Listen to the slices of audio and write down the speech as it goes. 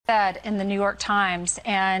said in the New York Times,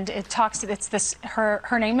 and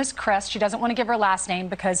her name is Chris. She doesn't want to give her last name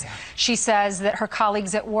because she says that her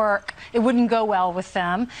colleagues at work, it wouldn't go well with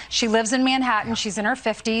them. She lives in Manhattan. She's in her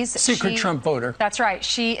 50s. Secret Trump voter. That's right.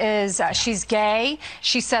 She's gay.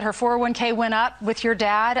 She said her 401k went up with your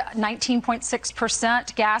dad,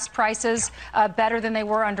 19.6%. Gas prices better than they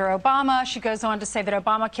were under Obama. She goes on to say that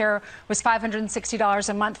Obamacare was $560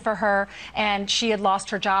 a month for her, and she had lost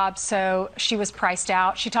her job, so she was priced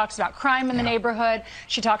out. She talks about crime in the neighborhood.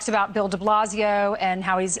 She talks about Bill de Blasio and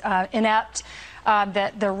how he's inept.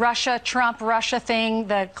 The Trump-Russia thing,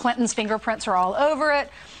 the Clintons' fingerprints are all over it.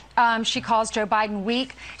 She calls Joe Biden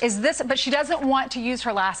weak. But she doesn't want to use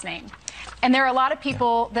her last name. And there are a lot of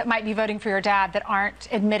people that might be voting for your dad that aren't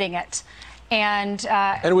admitting it. And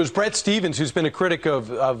it was Bret Stephens, who's been a critic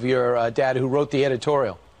of your dad, who wrote the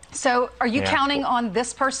editorial. So are you counting on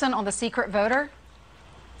this person, on the secret voter?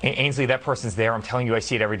 Ainsley, that person's there. I'm telling you, I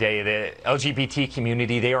see it every day. The LGBT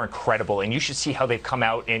community, they are incredible. And you should see how they've come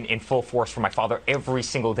out in full force for my father every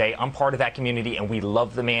single day. I'm part of that community, and we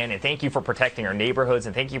love the man. And thank you for protecting our neighborhoods,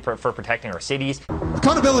 and thank you for protecting our cities.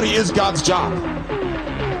 Accountability is God's job,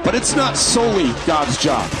 but it's not solely God's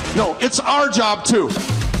job. No, it's our job, too.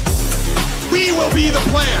 We will be the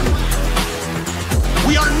plan.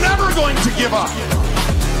 We are never going to give up.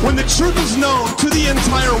 When the truth is known to the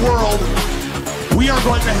entire world, we are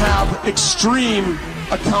going to have extreme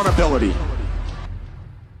accountability.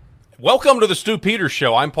 Welcome to the Stu Peters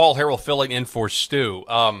Show. I'm Paul Harrell, filling in for Stu.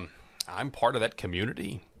 I'm part of that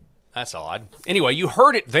community. That's odd. Anyway, you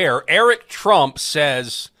heard it there. Eric Trump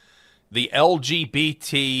says the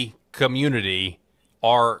LGBT community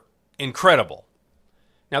are incredible.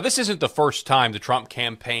 Now, this isn't the first time the Trump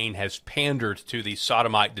campaign has pandered to the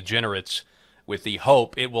sodomite degenerates with the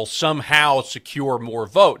hope it will somehow secure more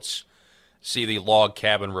votes. See the log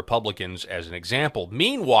cabin Republicans as an example.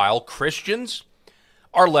 Meanwhile, Christians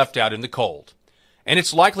are left out in the cold. And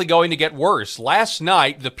it's likely going to get worse. Last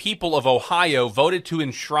night, the people of Ohio voted to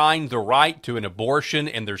enshrine the right to an abortion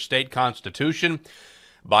in their state constitution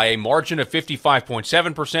by a margin of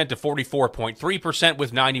 55.7% to 44.3%,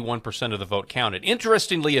 with 91% of the vote counted.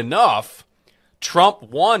 Interestingly enough, Trump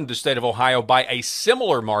won the state of Ohio by a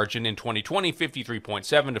similar margin in 2020,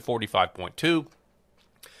 53.7 to 45.2.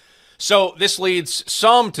 So this leads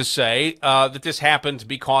some to say that this happened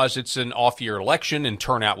because it's an off-year election and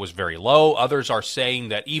turnout was very low. Others are saying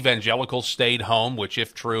that evangelicals stayed home, which,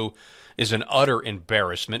 if true, is an utter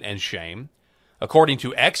embarrassment and shame. According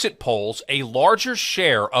to exit polls, a larger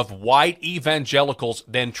share of white evangelicals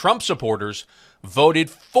than Trump supporters voted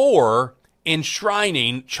for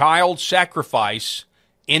enshrining child sacrifice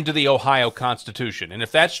into the Ohio Constitution. And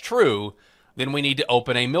if that's true, then we need to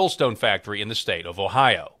open a millstone factory in the state of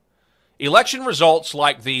Ohio. Election results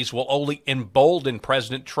like these will only embolden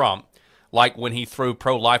President Trump, like when he threw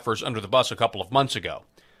pro-lifers under the bus a couple of months ago.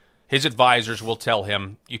 His advisors will tell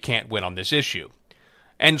him, you can't win on this issue.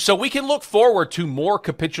 And so we can look forward to more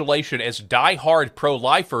capitulation as die-hard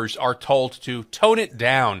pro-lifers are told to tone it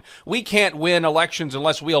down. We can't win elections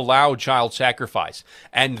unless we allow child sacrifice.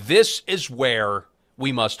 And this is where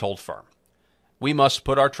we must hold firm. We must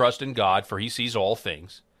put our trust in God, for he sees all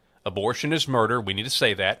things. Abortion is murder. We need to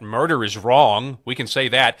say that. Murder is wrong. We can say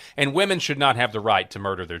that. And women should not have the right to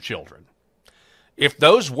murder their children. If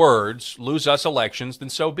those words lose us elections,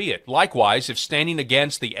 then so be it. Likewise, if standing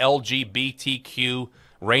against the LGBTQ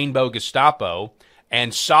Rainbow Gestapo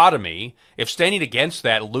and sodomy, if standing against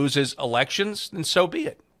that loses elections, then so be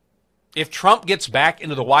it. If Trump gets back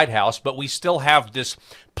into the White House, but we still have this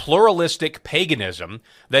pluralistic paganism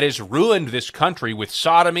that has ruined this country with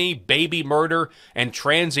sodomy, baby murder, and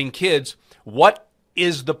transing kids, what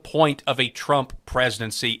is the point of a Trump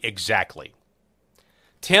presidency exactly?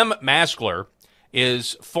 Tim Maskler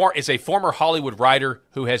is a former Hollywood writer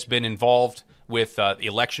who has been involved with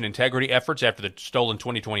election integrity efforts after the stolen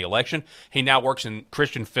 2020 election. He now works in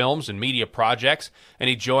Christian films and media projects, and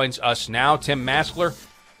he joins us now. Tim Maskler,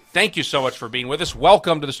 thank you so much for being with us.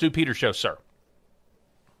 Welcome to the Stu Peters Show, sir.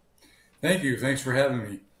 Thank you. Thanks for having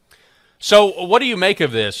me. So what do you make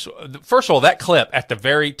of this? First of all, that clip at the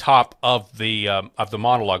very top of the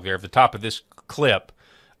monologue there, at the top of this clip,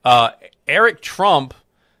 Eric Trump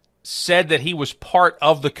said that he was part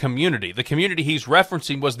of the community. The community he's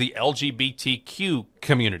referencing was the LGBTQ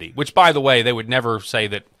community, which, by the way, they would never say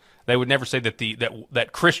that that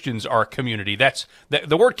Christians are a community.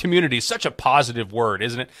 The word community is such a positive word,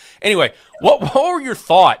 isn't it? Anyway, what were your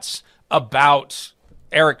thoughts about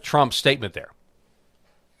Eric Trump's statement there?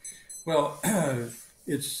 Well,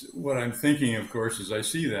 it's what I'm thinking, of course, as I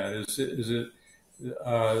see that, is it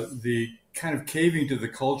the kind of caving to the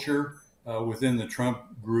culture within the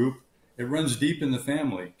Trump group. It runs deep in the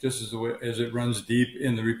family, just as it runs deep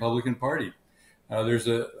in the Republican Party. There's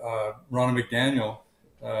Ronna McDaniel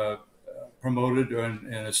promoted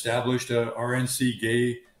and established a RNC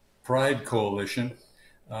Gay Pride Coalition.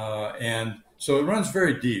 And so it runs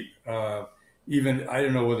very deep. Even, I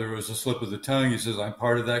don't know whether it was a slip of the tongue. He says, I'm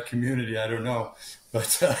part of that community. I don't know.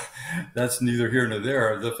 But that's neither here nor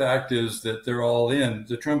there. The fact is that they're all in.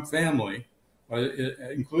 The Trump family,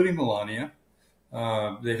 including Melania,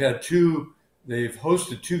 they've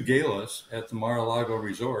hosted two galas at the Mar-a-Lago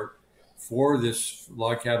Resort for this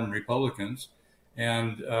log cabin Republicans.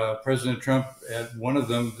 And President Trump, at one of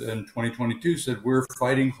them in 2022, said, we're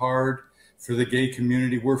fighting hard for the gay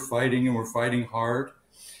community. We're fighting and we're fighting hard.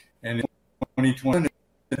 And in 2020,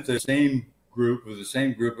 the same group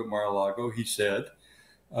at Mar-a-Lago, he said,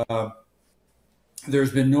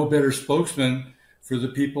 there's been no better spokesman for the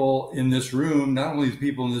people in this room, not only the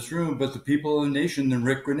people in this room, but the people in the nation than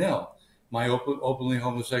Rick Grinnell, my openly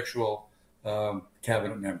homosexual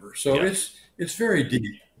cabinet member. So yeah. It's very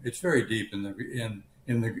deep. It's very deep in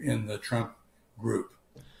the Trump group.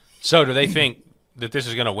 So do they think that this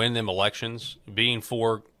is going to win them elections, being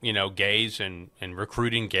for, gays and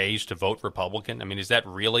recruiting gays to vote Republican? I mean, is that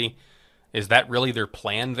really their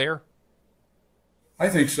plan there? I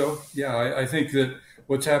think so. Yeah, I think that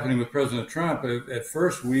what's happening with President Trump, at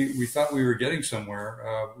first we thought we were getting somewhere.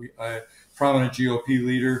 A prominent GOP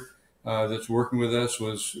leader that's working with us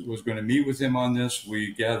was going to meet with him on this.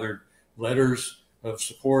 We gathered letters of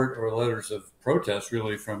support or letters of protest,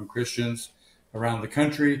 really, from Christians around the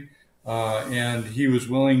country. And he was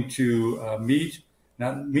willing to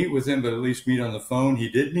not meet with him, but at least meet on the phone. He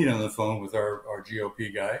did meet on the phone with our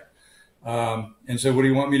GOP guy and said, what do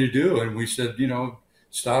you want me to do? And we said,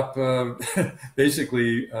 stop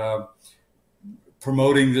basically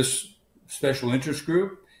promoting this special interest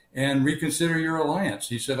group and reconsider your alliance.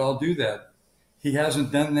 He said, I'll do that. He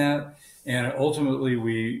hasn't done that. And ultimately,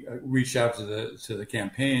 we reached out to the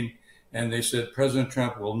campaign, and they said President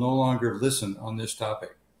Trump will no longer listen on this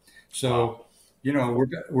topic. So,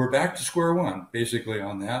 we're back to square one, basically,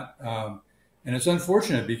 on that. And it's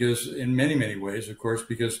unfortunate because in many, many ways, of course,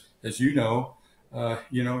 because as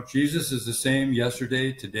Jesus is the same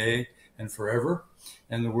yesterday, today, and forever.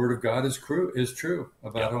 And the word of God is true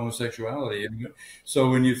about homosexuality. And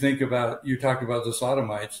so when you talk about the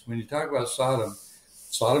Sodomites, when you talk about Sodom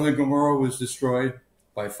and Gomorrah was destroyed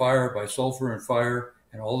by fire, by sulfur and fire,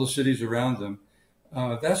 and all the cities around them.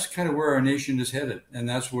 That's kind of where our nation is headed. And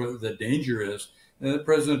that's where the danger is. And that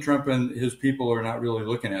President Trump and his people are not really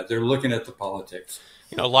looking at. They're looking at the politics.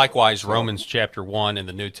 Likewise, Romans chapter 1 in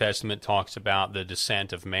the New Testament talks about the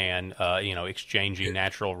descent of man, exchanging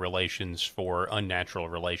natural relations for unnatural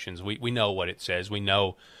relations. We know what it says. We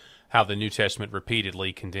know how the New Testament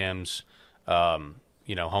repeatedly condemns,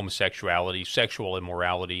 homosexuality, sexual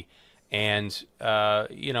immorality. And,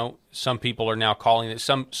 some people are now calling it,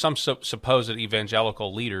 some supposed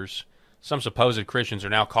evangelical leaders, some supposed Christians are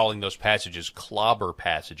now calling those passages clobber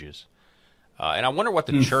passages. And I wonder what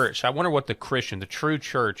the church, the true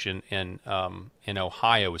church in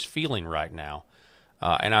Ohio is feeling right now.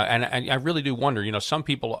 And I really do wonder, some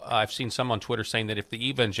people, I've seen some on Twitter saying that if the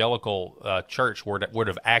evangelical church would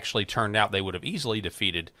have actually turned out, they would have easily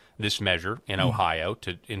defeated this measure in Ohio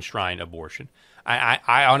to enshrine abortion.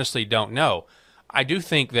 I honestly don't know. I do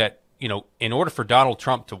think that, in order for Donald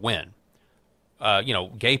Trump to win,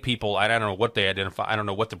 gay people, I don't know what they identify. I don't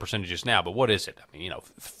know what the percentage is now, but what is it? I mean,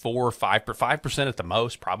 4 or 5% at the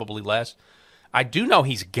most, probably less. I do know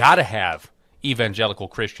he's got to have evangelical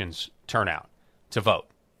Christians turn out to vote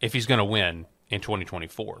if he's going to win in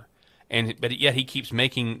 2024. But yet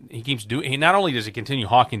he not only does he continue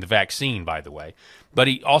hawking the vaccine, by the way, but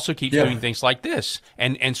he also keeps doing things like this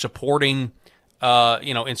and supporting,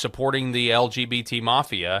 supporting the LGBT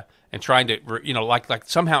mafia and trying to, like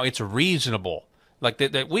somehow it's reasonable. Like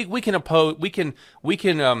that we can appeal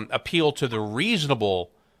to the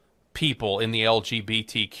reasonable people in the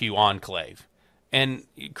LGBTQ enclave, and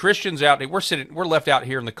Christians out there, we're left out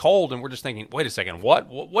here in the cold, and we're just thinking, wait a second,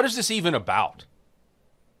 what is this even about?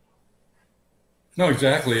 No,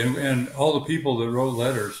 exactly, and all the people that wrote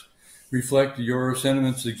letters reflect your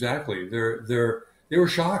sentiments exactly. They were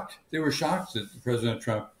shocked. They were shocked that President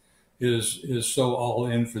Trump is so all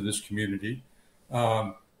in for this community.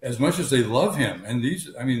 As much as they love him, and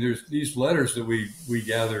there's these letters that we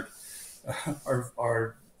gathered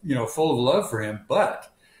are full of love for him.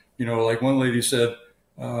 But like one lady said,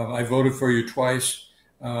 I voted for you twice.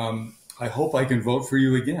 I hope I can vote for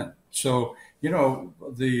you again. So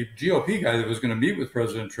the GOP guy that was going to meet with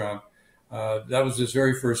President Trump, That was his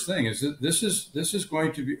very first thing. Is that this is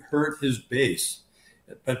going to hurt his base,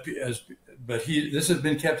 but this has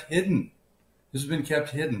been kept hidden. This has been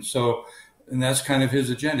kept hidden. So, and that's kind of his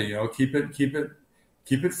agenda. Keep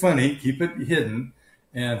it funny, keep it hidden,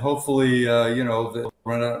 and hopefully, they'll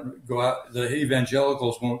go out. The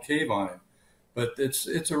evangelicals won't cave on him, but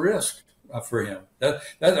it's a risk for him. That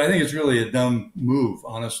I think it's really a dumb move,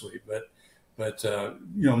 honestly. But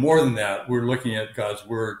more than that, we're looking at God's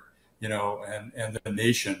word, and the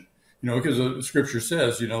nation, because the scripture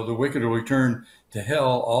says, the wicked will return to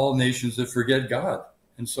hell, all nations that forget God.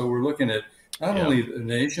 And so we're looking at not only the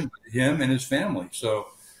nation, but him and his family. So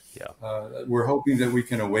we're hoping that we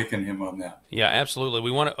can awaken him on that. Yeah, absolutely.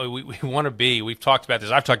 We want to be, we've talked about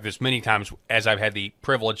this. I've talked about this many times as I've had the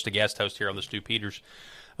privilege to guest host here on the Stu Peters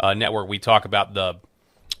Network. We talk about the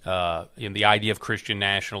idea of Christian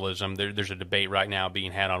nationalism. There's a debate right now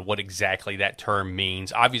being had on what exactly that term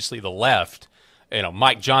means. Obviously, the left,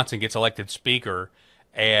 Mike Johnson gets elected speaker,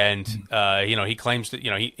 and he claims that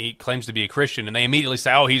he claims to be a Christian, and they immediately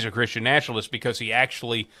say, "Oh, he's a Christian nationalist," because he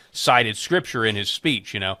actually cited Scripture in his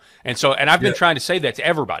speech. And I've been trying to say that to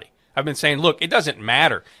everybody. I've been saying, look, it doesn't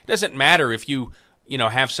matter. It doesn't matter if you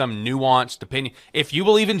have some nuanced opinion. If you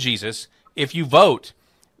believe in Jesus, if you vote,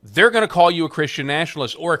 they're going to call you a Christian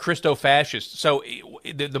nationalist or a Christo-fascist. So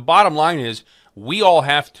the bottom line is we all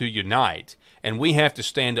have to unite, and we have to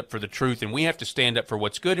stand up for the truth, and we have to stand up for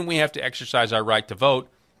what's good, and we have to exercise our right to vote,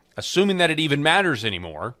 assuming that it even matters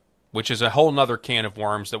anymore, which is a whole nother can of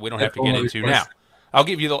worms that we don't have to get into now.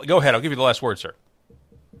 Go ahead. I'll give you the last word, sir.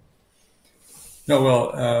 No,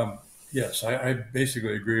 well, yes, I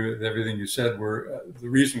basically agree with everything you said. The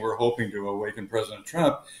reason we're hoping to awaken President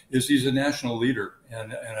Trump is he's a national leader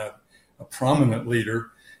and a prominent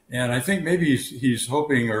leader. And I think maybe he's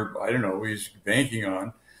hoping, or I don't know, he's banking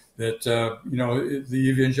on that, the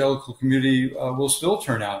evangelical community will still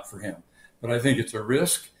turn out for him. But I think it's a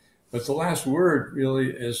risk. But the last word really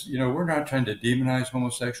is, we're not trying to demonize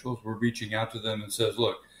homosexuals. We're reaching out to them and says,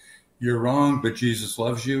 look, you're wrong, but Jesus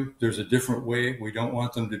loves you. There's a different way. We don't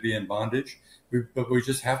want them to be in bondage, but we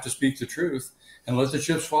just have to speak the truth and let the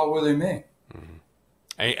chips fall where they may. Mm-hmm.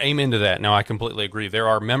 Amen to that. No, I completely agree. There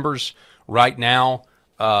are members right now,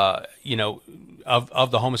 of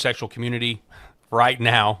the homosexual community right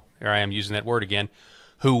now, here I am using that word again,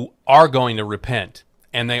 who are going to repent,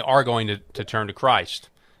 and they are going to turn to Christ.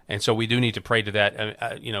 And so we do need to pray to that,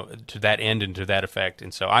 to that end and to that effect.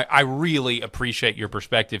 And so I really appreciate your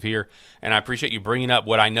perspective here, and I appreciate you bringing up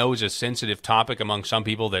what I know is a sensitive topic among some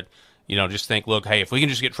people that, just think, look, hey, if we can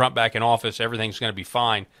just get Trump back in office, everything's going to be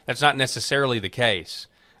fine. That's not necessarily the case.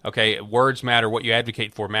 Okay, words matter. What you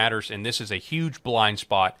advocate for matters, and this is a huge blind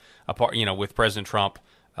spot, with President Trump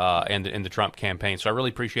and the Trump campaign. So I really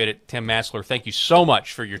appreciate it, Tim Massler. Thank you so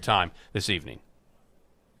much for your time this evening.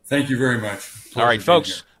 Thank you very much. Pleasure. All right,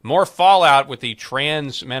 folks. More fallout with the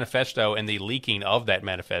trans manifesto and the leaking of that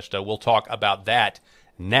manifesto. We'll talk about that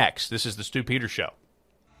next. This is the Stu Peters Show.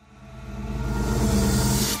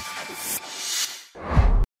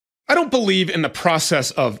 I don't believe in the process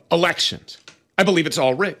of elections. I believe it's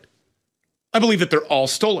all rigged. I believe that they're all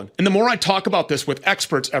stolen. And the more I talk about this with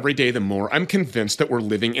experts every day, the more I'm convinced that we're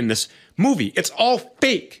living in this movie. It's all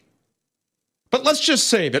fake. But let's just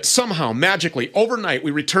say that somehow, magically, overnight,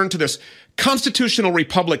 we return to this constitutional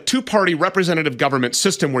republic, two-party representative government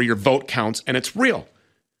system where your vote counts and it's real.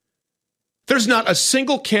 There's not a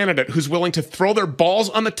single candidate who's willing to throw their balls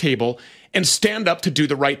on the table and stand up to do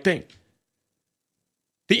the right thing.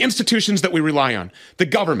 The institutions that we rely on, the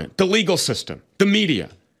government, the legal system, the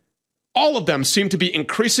media, all of them seem to be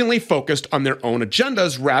increasingly focused on their own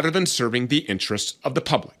agendas rather than serving the interests of the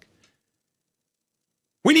public.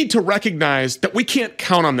 We need to recognize that we can't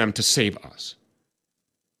count on them to save us.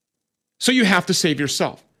 So you have to save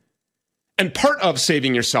yourself. And part of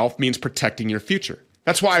saving yourself means protecting your future.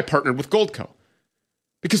 That's why I partnered with Goldco.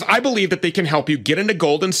 Because I believe that they can help you get into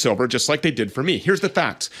gold and silver just like they did for me. Here's the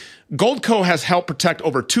facts. Goldco has helped protect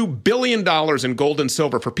over $2 billion in gold and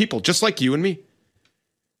silver for people just like you and me.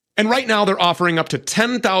 And right now they're offering up to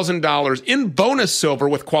 $10,000 in bonus silver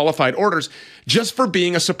with qualified orders just for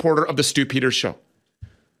being a supporter of the Stu Peters Show.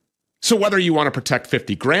 So whether you want to protect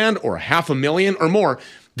 50 grand or $500,000 or more,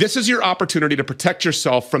 this is your opportunity to protect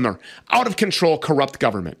yourself from their out-of-control corrupt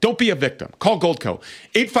government. Don't be a victim. Call Goldco.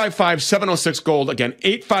 855-706-GOLD. Again,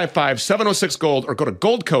 855-706-GOLD, or go to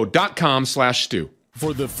goldco.com/Stu.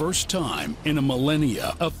 For the first time in a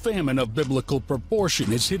millennia, a famine of biblical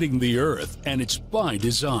proportion is hitting the earth, and it's by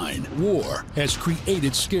design. War has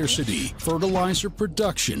created scarcity. Fertilizer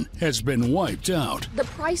production has been wiped out. The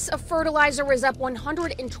price of fertilizer is up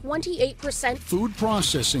 128%. Food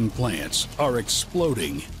processing plants are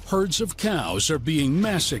exploding. Herds of cows are being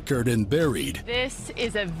massacred and buried. This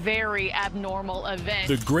is a very abnormal event.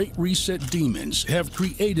 The Great Reset demons have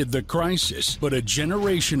created the crisis, but a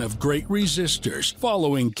generation of great resistors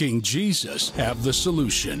following King Jesus have the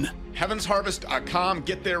solution. HeavensHarvest.com.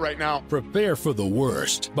 Get there right now. Prepare for the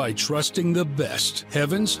worst by trusting the best.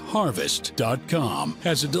 HeavensHarvest.com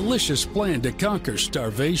has a delicious plan to conquer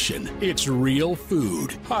starvation. It's real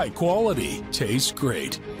food, high quality, tastes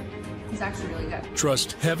great. It's actually really good.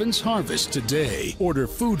 Trust Heaven's Harvest today. Order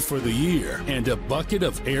food for the year and a bucket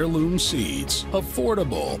of heirloom seeds.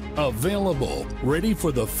 Affordable, available, ready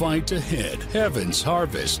for the fight ahead.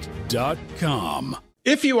 HeavensHarvest.com.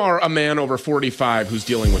 If you are a man over 45 who's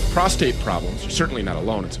dealing with prostate problems, you're certainly not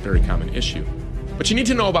alone. It's a very common issue. But you need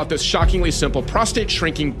to know about this shockingly simple prostate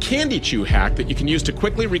shrinking candy chew hack that you can use to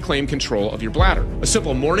quickly reclaim control of your bladder. A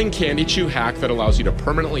simple morning candy chew hack that allows you to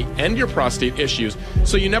permanently end your prostate issues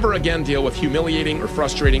so you never again deal with humiliating or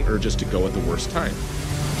frustrating urges to go at the worst time.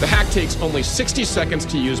 The hack takes only 60 seconds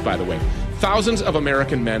to use, by the way. Thousands of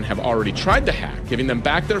American men have already tried the hack, giving them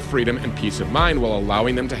back their freedom and peace of mind while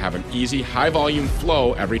allowing them to have an easy, high-volume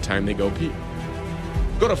flow every time they go pee.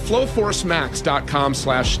 Go to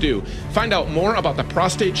flowforcemax.com/stew. Find out more about the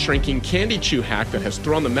prostate shrinking candy chew hack that has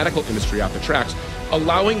thrown the medical industry off the tracks,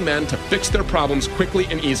 allowing men to fix their problems quickly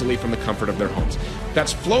and easily from the comfort of their homes.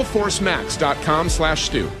 That's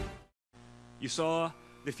flowforcemax.com/stew. You saw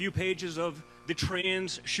the few pages of the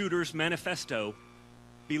trans shooters manifesto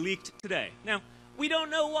be leaked today. Now, we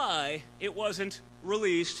don't know why it wasn't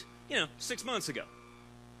released, 6 months ago.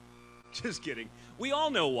 Just kidding. We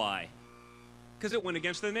all know why. Because it went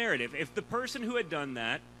against the narrative. If the person who had done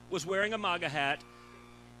that was wearing a MAGA hat,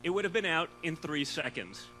 it would have been out in 3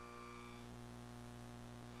 seconds.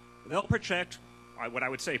 They'll protect what I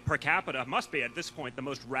would say per capita must be at this point the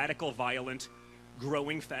most radical, violent,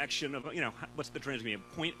 growing faction of, what's the trans community?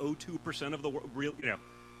 0.02% of the world,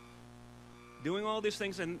 doing all these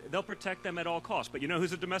things, and they'll protect them at all costs. But you know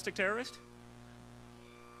who's a domestic terrorist?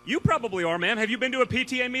 You probably are, ma'am. Have you been to a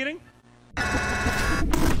PTA meeting?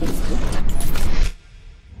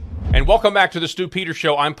 And welcome back to the Stu Peters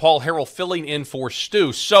Show. I'm Paul Harrell, filling in for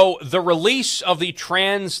Stu. So the release of the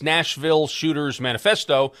Trans Nashville Shooters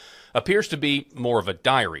Manifesto appears to be more of a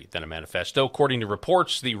diary than a manifesto. According to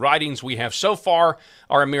reports, the writings we have so far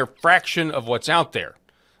are a mere fraction of what's out there.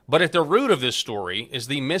 But at the root of this story is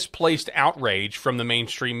the misplaced outrage from the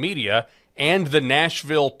mainstream media and the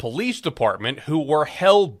Nashville Police Department, who were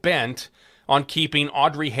hell-bent on keeping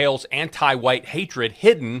Audrey Hale's anti-white hatred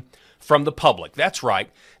hidden from the public. That's right,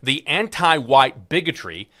 the anti-white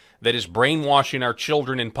bigotry that is brainwashing our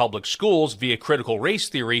children in public schools via critical race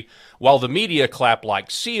theory, while the media clap like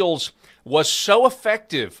seals, was so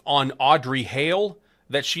effective on Audrey Hale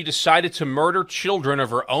that she decided to murder children of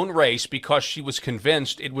her own race because she was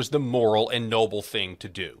convinced it was the moral and noble thing to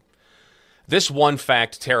do. This one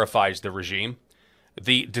fact terrifies the regime.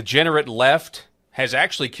 The degenerate left has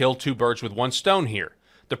actually killed 2 birds with 1 stone here.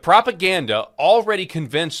 The propaganda already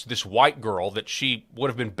convinced this white girl that she would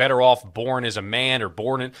have been better off born as a man,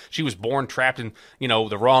 or she was born trapped in,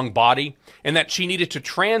 the wrong body, and that she needed to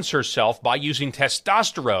trans herself by using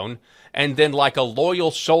testosterone, and then like a loyal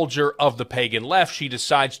soldier of the pagan left, she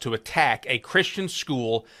decides to attack a Christian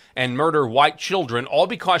school and murder white children, all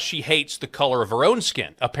because she hates the color of her own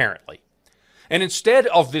skin, apparently. And instead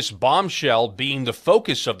of this bombshell being the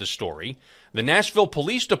focus of the story, the Nashville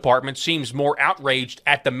Police Department seems more outraged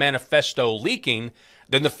at the manifesto leaking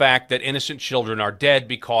than the fact that innocent children are dead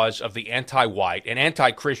because of the anti-white and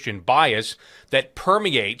anti-Christian bias that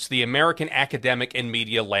permeates the American academic and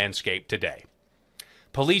media landscape today.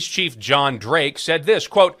 Police Chief John Drake said this,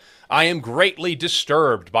 quote, "I am greatly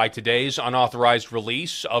disturbed by today's unauthorized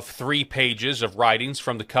release of 3 pages of writings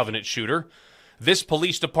from the Covenant shooter. This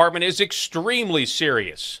police department is extremely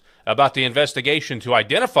serious about the investigation to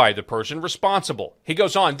identify the person responsible." He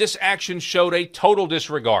goes on, "This action showed a total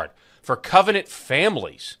disregard for Covenant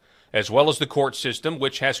families, as well as the court system,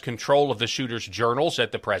 which has control of the shooter's journals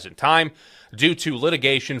at the present time, due to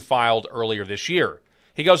litigation filed earlier this year."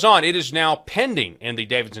 He goes on, "It is now pending in the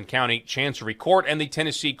Davidson County Chancery Court and the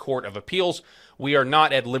Tennessee Court of Appeals. We are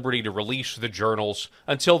not at liberty to release the journals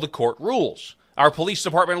until the court rules. Our police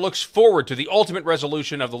department looks forward to the ultimate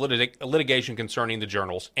resolution of the litigation concerning the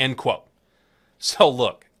journals," end quote. So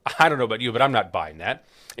look, I don't know about you, but I'm not buying that.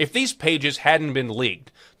 If these pages hadn't been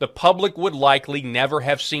leaked, the public would likely never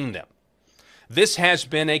have seen them. This has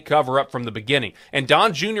been a cover-up from the beginning. And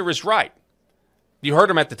Don Jr. is right. You heard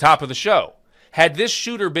him at the top of the show. Had this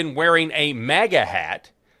shooter been wearing a MAGA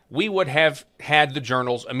hat, we would have had the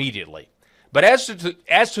journals immediately. But as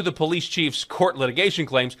to the police chief's court litigation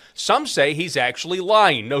claims, some say he's actually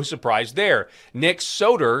lying. No surprise there. Nick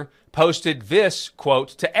Soder posted this, quote,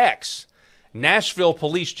 to X. Nashville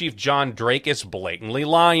Police Chief John Drake is blatantly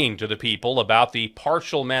lying to the people about the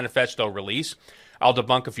partial manifesto release. I'll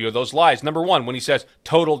debunk a few of those lies. Number one, when he says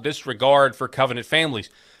total disregard for Covenant families.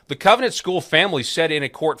 The Covenant school families said in a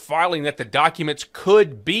court filing that the documents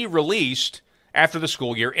could be released after the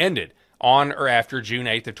school year ended, on or after June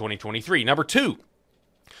 8th of 2023. Number two,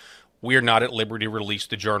 we're not at liberty to release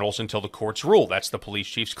the journals until the courts rule. That's the police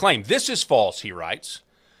chief's claim. This is false, he writes.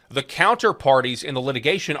 The counterparties in the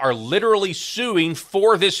litigation are literally suing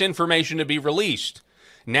for this information to be released.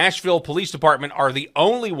 Nashville Police Department are the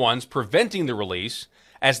only ones preventing the release,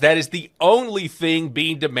 as that is the only thing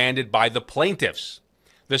being demanded by the plaintiffs.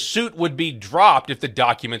 The suit would be dropped if the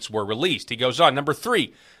documents were released. He goes on. Number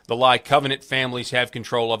three, the lie Covenant families have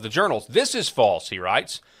control of the journals. This is false, he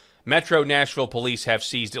writes. Metro Nashville Police have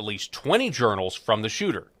seized at least 20 journals from the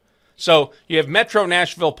shooter. So you have Metro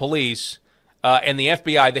Nashville Police and the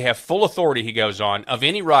FBI. They have full authority, he goes on, of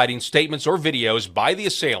any writings, statements, or videos by the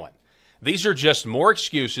assailant. These are just more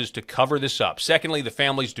excuses to cover this up. Secondly, the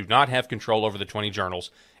families do not have control over the 20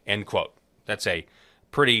 journals, end quote. That's a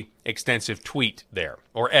pretty extensive tweet there,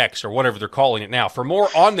 or X, or whatever they're calling it now. For more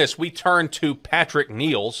on this, we turn to Patrick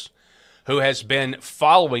Niels, who has been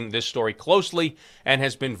following this story closely and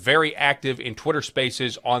has been very active in Twitter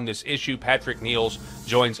Spaces on this issue. Patrick Niels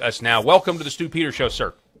joins us now. Welcome to the Stu Peters Show,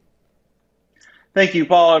 sir. Thank you,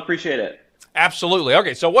 Paul. I appreciate it. Absolutely.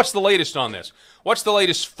 Okay, so what's the latest on this? What's the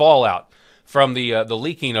latest fallout from the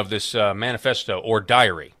leaking of this manifesto or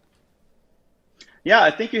diary? Yeah,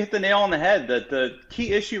 I think you hit the nail on the head. That the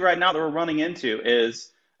key issue right now that we're running into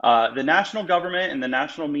is the national government and the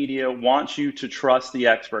national media want you to trust the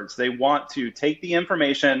experts. They want to take the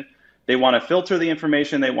information, they want to filter the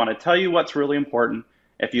information, they want to tell you what's really important.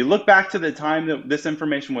 If you look back to the time that this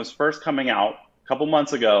information was first coming out, a couple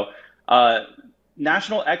months ago,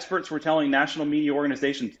 national experts were telling national media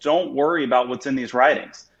organizations, don't worry about what's in these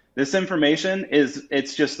writings. This information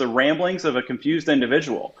it's just the ramblings of a confused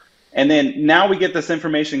individual. And then now we get this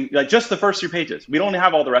information, like just the first 3 pages. We don't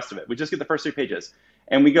have all the rest of it. We just get the first 3 pages.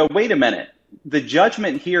 And we go, wait a minute. The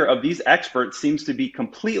judgment here of these experts seems to be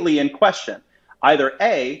completely in question. Either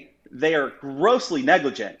A, they are grossly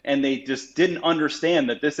negligent and they just didn't understand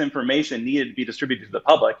that this information needed to be distributed to the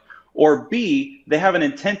public, or B, they have an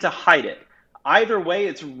intent to hide it. Either way,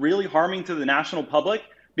 it's really harming to the national public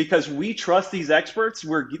because we trust these experts.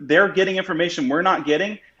 They're getting information we're not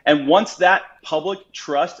getting. And once that public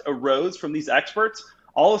trust erodes from these experts,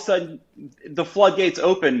 all of a sudden the floodgates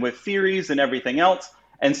open with theories and everything else.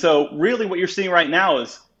 And so really what you're seeing right now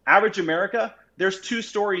is average America. There's 2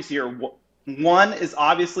 stories here. One is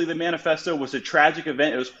obviously the manifesto was a tragic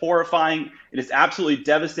event. It was horrifying. It has absolutely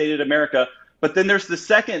devastated America. But then there's the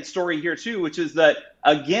second story here too, which is that,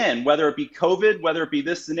 again, whether it be COVID, whether it be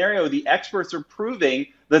this scenario, the experts are proving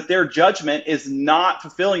that their judgment is not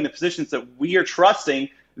fulfilling the positions that we are trusting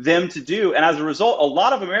them to do. And as a result, a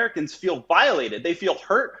lot of Americans feel violated. They feel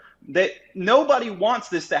hurt. That nobody wants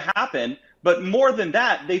this to happen. But more than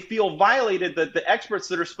that, they feel violated that the experts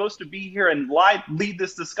that are supposed to be here and lead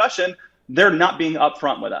this discussion, they're not being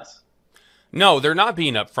upfront with us. No, they're not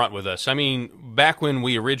being upfront with us. I mean, back when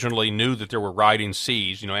we originally knew that there were writings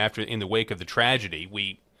seized, after in the wake of the tragedy,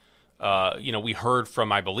 we heard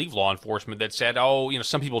from, I believe, law enforcement that said,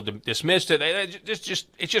 some people dismissed it.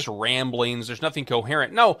 It's just ramblings. There's nothing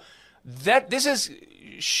coherent. No,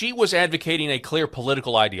 she was advocating a clear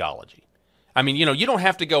political ideology. I mean, you don't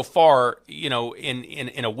have to go far, in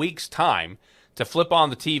a week's time to flip on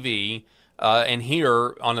the TV and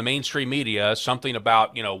hear on the mainstream media something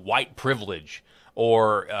about, white privilege.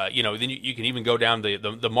 Or, then you can even go down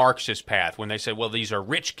the Marxist path when they say, well, these are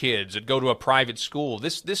rich kids that go to a private school.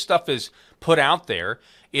 This stuff is put out there.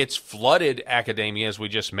 It's flooded academia, as we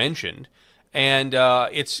just mentioned. And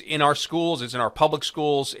it's in our schools. It's in our public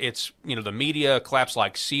schools. It's, the media claps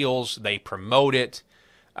like seals. They promote it.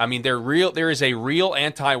 I mean, there is a real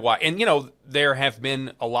anti-white. And, there have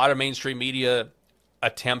been a lot of mainstream media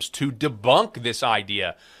attempts to debunk this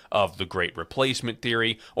idea of the Great Replacement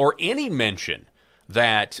theory or any mention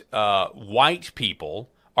that white people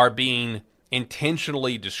are being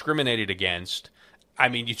intentionally discriminated against. I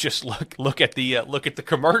mean, you just look at the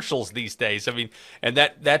commercials these days. I mean, and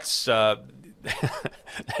that's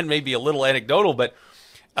that may be a little anecdotal, but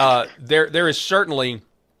there is certainly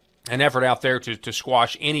an effort out there to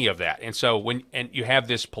squash any of that. And so when you have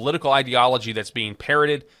this political ideology that's being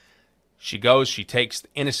parroted, she takes the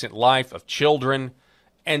innocent life of children,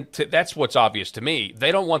 and that's what's obvious to me.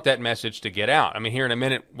 They don't want that message to get out. I mean, here in a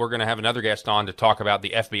minute, we're going to have another guest on to talk about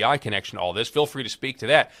the FBI connection to all this. Feel free to speak to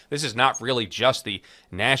that. This is not really just the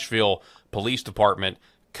Nashville Police Department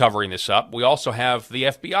covering this up. We also have the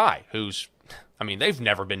FBI, they've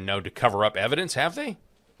never been known to cover up evidence, have they?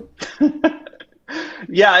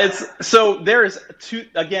 Yeah, there's two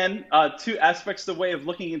aspects to the way of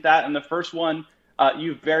looking at that. And the first one,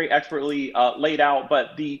 you very expertly laid out.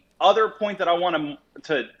 But the other point that I want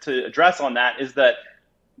to address on that is that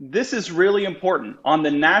this is really important. On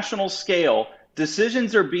the national scale,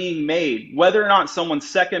 decisions are being made whether or not someone's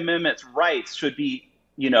Second Amendment rights should be,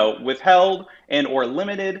 withheld and or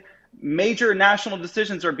limited. Major national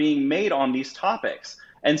decisions are being made on these topics.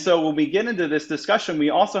 And so when we get into this discussion,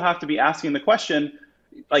 we also have to be asking the question,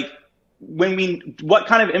 what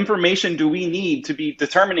kind of information do we need to be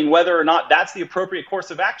determining whether or not that's the appropriate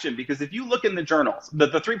course of action? Because if you look in the journals,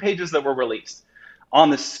 the 3 pages that were released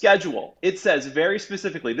on the schedule, it says very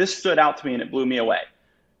specifically, this stood out to me and it blew me away.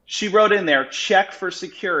 She wrote in there, check for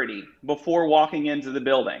security before walking into the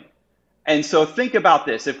building. And so think about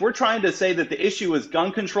this. If we're trying to say that the issue is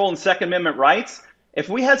gun control and Second Amendment rights, if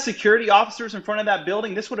we had security officers in front of that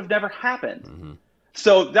building, this would have never happened. Mm-hmm.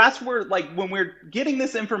 So that's where, when we're getting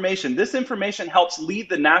this information helps lead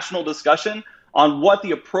the national discussion on what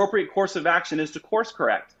the appropriate course of action is to course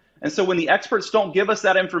correct. And so when the experts don't give us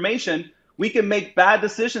that information, we can make bad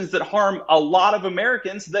decisions that harm a lot of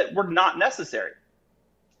Americans that were not necessary.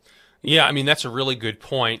 Yeah, that's a really good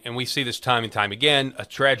point, and we see this time and time again. A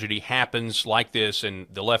tragedy happens like this, and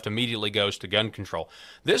the left immediately goes to gun control.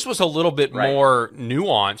 This was a little bit more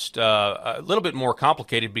nuanced, a little bit more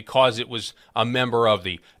complicated because it was a member of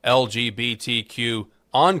the LGBTQ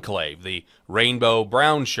enclave, the rainbow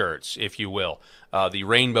brown shirts, if you will, the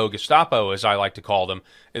rainbow Gestapo, as I like to call them.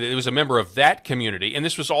 It was a member of that community, and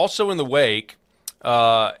this was also in the wake,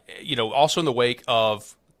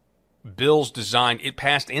 of bills it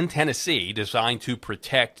passed in Tennessee, designed to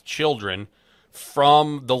protect children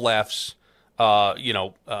from the left's,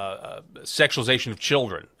 sexualization of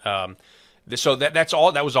children. So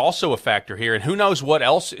that was also a factor here. And who knows what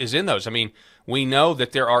else is in those? We know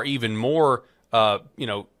that there are even more,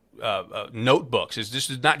 notebooks. This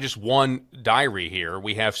is not just one diary here.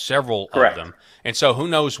 We have several Correct. of them. And so who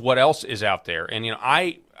knows what else is out there? And,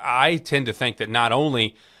 I tend to think that not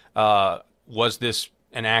only was this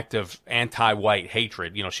an act of anti-white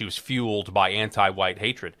hatred. She was fueled by anti-white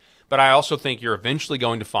hatred. But I also think you're eventually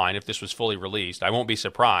going to find, if this was fully released, I won't be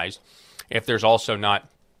surprised if there's also not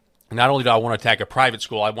only do I want to attack a private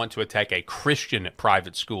school, I want to attack a Christian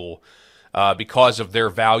private school because of their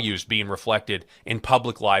values being reflected in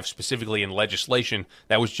public life, specifically in legislation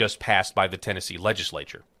that was just passed by the Tennessee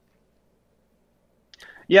legislature.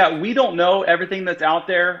 Yeah, we don't know everything that's out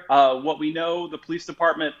there. What we know, the police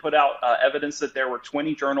department put out evidence that there were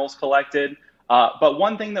 20 journals collected. But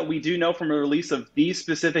one thing that we do know from the release of these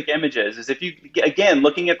specific images is if you, again,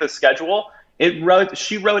 looking at the schedule,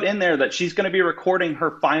 she wrote in there that she's going to be recording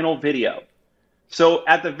her final video. So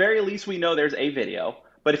at the very least, we know there's a video.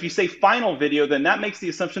 But if you say final video, then that makes the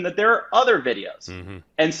assumption that there are other videos. Mm-hmm.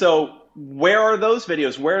 And so where are those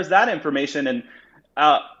videos? Where is that information? And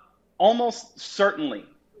almost certainly,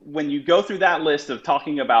 when you go through that list of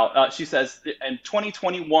talking about, she says, in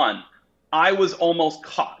 2021, I was almost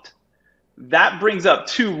caught. That brings up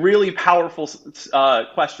 2 really powerful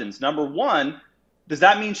questions. Number 1, does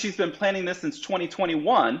that mean she's been planning this since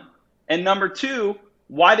 2021? And number 2,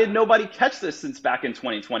 why did nobody catch this since back in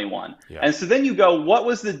 2021? Yeah. And so then you go, what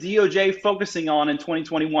was the DOJ focusing on in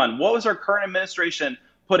 2021? What was our current administration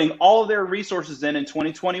putting all of their resources in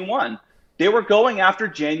 2021? They were going after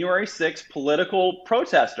January 6th political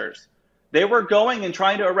protesters. They were going and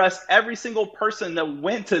trying to arrest every single person that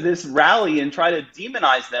went to this rally and try to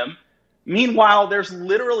demonize them. Meanwhile, there's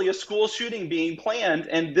literally a school shooting being planned,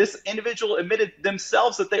 and this individual admitted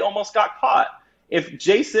themselves that they almost got caught. If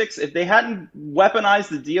they hadn't weaponized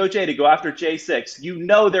the DOJ to go after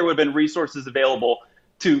J6, there would have been resources available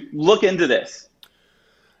to look into this.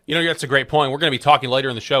 That's a great point. We're going to be talking later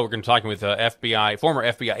in the show. We're going to be talking with former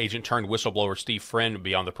FBI agent turned whistleblower Steve Friend will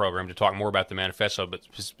be on the program to talk more about the manifesto, but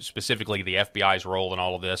specifically the FBI's role in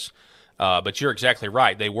all of this. But you're exactly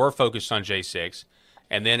right. They were focused on J6.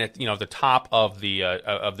 And then at the top of the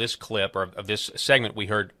of this clip or of this segment, we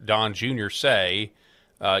heard Don Jr. say,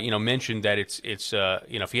 mentioned that it's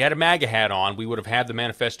if he had a MAGA hat on, we would have had the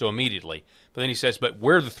manifesto immediately. But then he says, but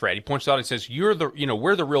we're the threat. He points out and says, we're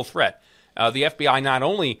the real threat. The FBI not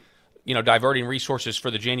only, diverting resources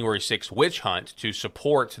for the January 6th witch hunt to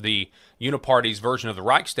support the Uniparty's version of the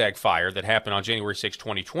Reichstag fire that happened on January 6,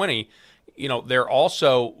 2020, they're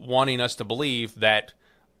also wanting us to believe that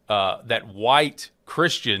that white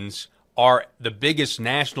Christians are the biggest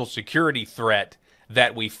national security threat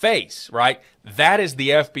that we face, right? That is the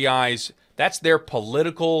FBI's, that's their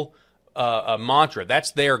political mantra.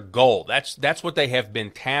 That's their goal. That's what they have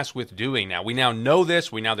been tasked with doing now. We now know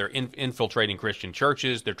this. We now they're infiltrating Christian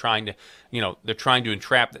churches. They're trying to, they're trying to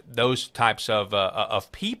entrap those types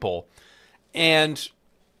of people. And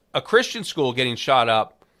a Christian school getting shot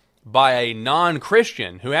up by a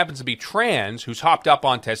non-Christian who happens to be trans, who's hopped up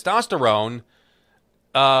on testosterone,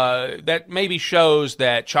 that maybe shows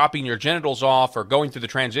that chopping your genitals off or going through the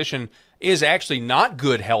transition is actually not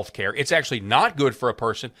good health care. It's actually not good for a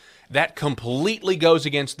person. That completely goes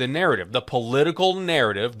against the narrative, the political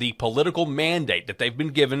narrative, the political mandate that they've been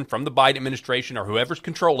given from the Biden administration or whoever's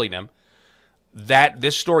controlling them. That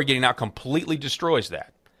this story getting out completely destroys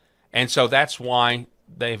that. And so that's why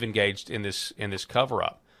they've engaged in this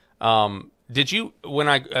cover-up. Did you, when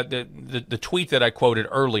the tweet that I quoted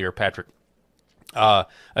earlier, Patrick,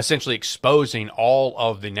 essentially exposing all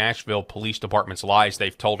of the Nashville Police Department's lies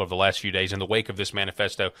they've told over the last few days in the wake of this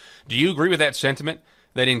manifesto. Do you agree with that sentiment,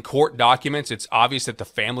 that in court documents it's obvious that the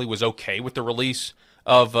family was okay with the release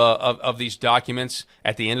of these documents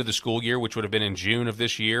at the end of the school year, which would have been in June of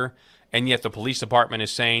this year, and yet the police department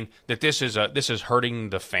is saying that this is hurting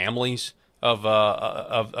the families of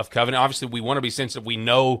Covenant? Obviously, we want to be sensitive. We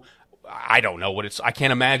know. I don't know I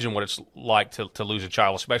can't imagine what it's like to lose a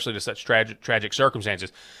child, especially to such tragic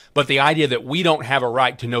circumstances. But the idea that we don't have a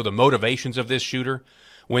right to know the motivations of this shooter,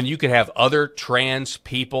 when you could have other trans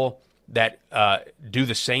people that do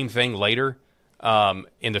the same thing later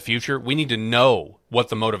in the future, we need to know what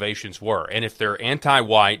the motivations were. And if they're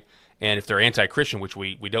anti-white and if they're anti-Christian, which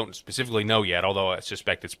we don't specifically know yet, although I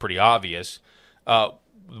suspect it's pretty obvious,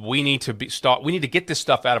 we need to get this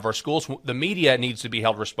stuff out of our schools. The media needs to be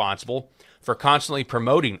held responsible for constantly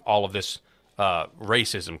promoting all of this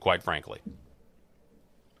racism, quite frankly.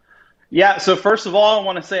 Yeah, so first of all, I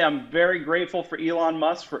want to say I'm very grateful for Elon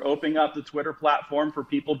Musk for opening up the Twitter platform for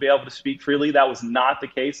people to be able to speak freely. That was not the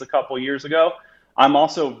case a couple of years ago. I'm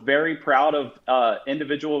also very proud of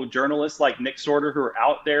individual journalists like Nick Sorter who are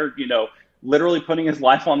out there, literally putting his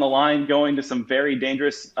life on the line, going to some very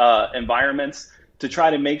dangerous environments to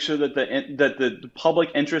try to make sure that the public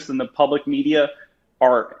interest and the public media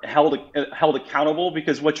are held accountable.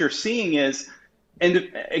 Because what you're seeing is,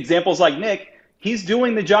 examples like Nick, he's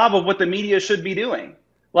doing the job of what the media should be doing.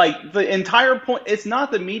 Like, the entire point, it's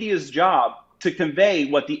not the media's job to convey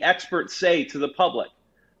what the experts say to the public.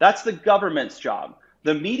 That's the government's job.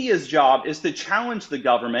 The media's job is to challenge the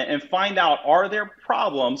government and find out, are there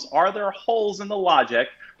problems? Are there holes in the logic?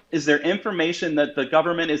 Is there information that the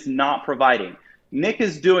government is not providing? Nick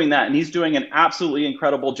is doing that, and he's doing an absolutely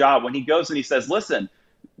incredible job when he goes and he says, listen,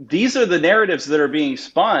 these are the narratives that are being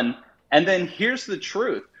spun, and then here's the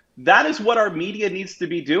truth. That is what our media needs to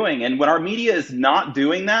be doing. And when our media is not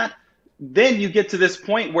doing that, then you get to this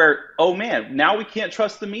point where, oh man, now we can't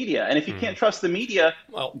trust the media. And if you can't trust the media,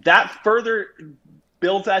 that further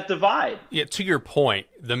builds that divide. Yeah, to your point,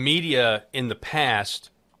 the media in the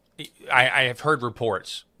past, I have heard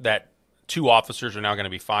reports that 2 officers are now going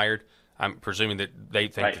to be fired. I'm presuming that they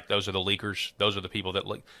think that those are the leakers. Those are the people that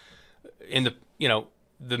leak.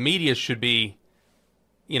 The media should be,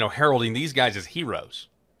 heralding these guys as heroes,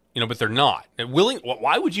 but they're not.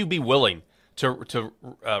 Why would you be willing to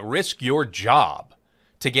risk your job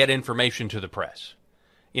to get information to the press?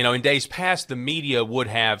 In days past, the media would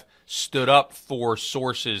have stood up for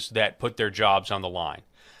sources that put their jobs on the line.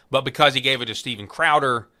 But because he gave it to Steven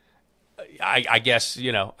Crowder, I guess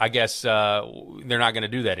they're not going to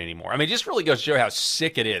do that anymore. I mean, it just really goes to show how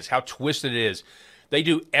sick it is, how twisted it is. They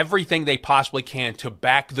do everything they possibly can to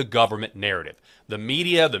back the government narrative. The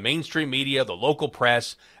media, the mainstream media, the local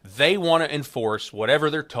press, they want to enforce whatever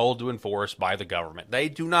they're told to enforce by the government. They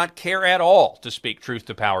do not care at all to speak truth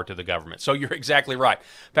to power to the government. So you're exactly right.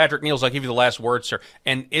 Patrick Niels, I'll give you the last word, sir.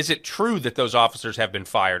 And is it true that those officers have been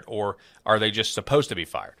fired, or are they just supposed to be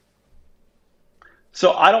fired?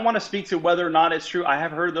 So I don't want to speak to whether or not it's true. I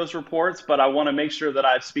have heard those reports, but I want to make sure that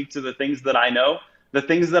I speak to the things that I know. The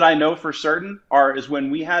things that I know for certain is when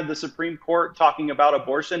we had the Supreme Court talking about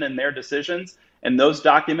abortion and their decisions, and those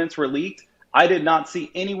documents were leaked, I did not see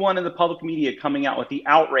anyone in the public media coming out with the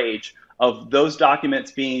outrage of those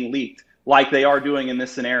documents being leaked. like they are doing in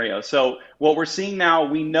this scenario. So what we're seeing now,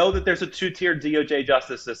 we know that there's a two-tier DOJ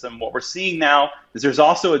justice system. What we're seeing now is there's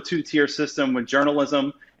also a two-tier system with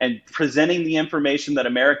journalism and presenting the information that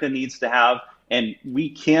America needs to have. And we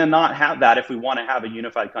cannot have that if we want to have a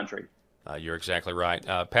unified country. You're exactly right.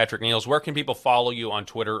 Patrick Niels, where can people follow you on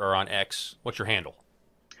Twitter or on X? What's your handle?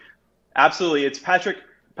 Absolutely. It's Patrick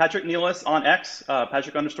Nielis on X,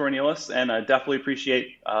 Patrick_Nielis, and definitely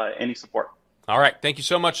appreciate any support. All right. Thank you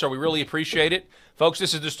so much, sir. We really appreciate it. Folks,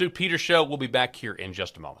 this is the Stu Peters Show. We'll be back here in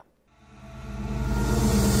just a moment.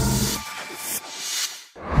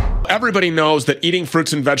 Everybody knows that eating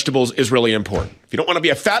fruits and vegetables is really important. If you don't want to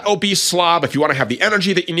be a fat, obese slob, if you want to have the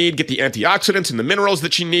energy that you need, get the antioxidants and the minerals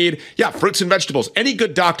that you need, fruits and vegetables. Any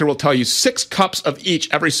good doctor will tell you 6 cups of each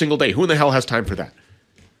every single day. Who in the hell has time for that?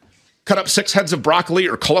 Cut up 6 heads of broccoli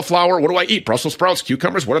or cauliflower. What do I eat? Brussels sprouts,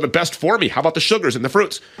 cucumbers. What are the best for me? How about the sugars and the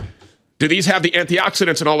fruits? Do these have the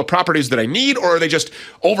antioxidants and all the properties that I need, or are they just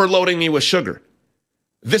overloading me with sugar?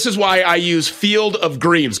 This is why I use Field of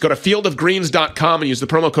Greens. Go to fieldofgreens.com and use the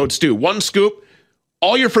promo code STU. 1 scoop,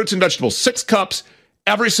 all your fruits and vegetables, 6 cups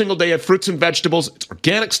every single day of fruits and vegetables. It's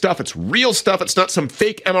organic stuff. It's real stuff. It's not some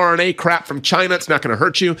fake mRNA crap from China. It's not going to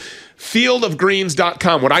hurt you.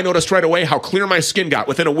 Fieldofgreens.com. What I noticed right away, how clear my skin got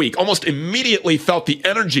within a week. Almost immediately felt the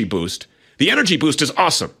energy boost. The energy boost is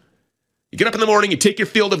awesome. You get up in the morning, you take your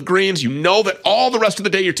Field of Greens, you know that all the rest of the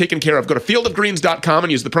day you're taken care of. Go to fieldofgreens.com and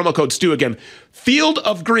use the promo code STU. Again,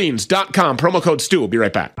 fieldofgreens.com, promo code STU. We'll be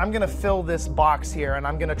right back. I'm going to fill this box here, and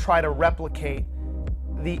I'm going to try to replicate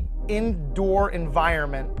the indoor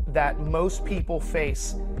environment that most people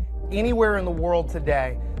face anywhere in the world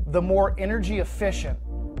today. The more energy efficient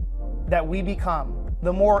that we become,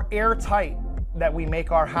 the more airtight that we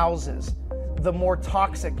make our houses, the more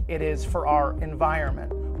toxic it is for our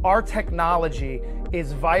environment. Our technology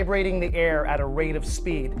is vibrating the air at a rate of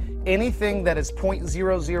speed. Anything that is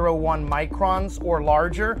 0.001 microns or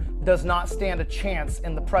larger does not stand a chance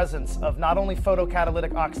in the presence of not only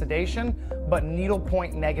photocatalytic oxidation, but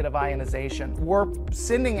needlepoint negative ionization. We're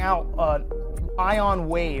sending out an ion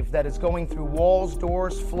wave that is going through walls,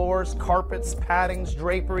 doors, floors, carpets, paddings,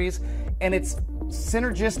 draperies, and it's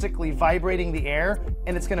synergistically vibrating the air,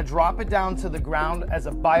 and it's going to drop it down to the ground as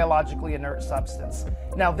a biologically inert substance.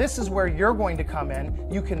 Now, this is where you're going to come in.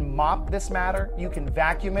 You can mop this matter, you can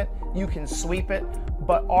vacuum it, you can sweep it,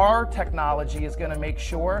 but our technology is going to make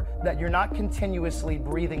sure that you're not continuously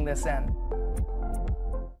breathing this in.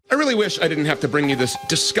 I really wish I didn't have to bring you this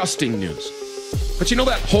disgusting news. But you know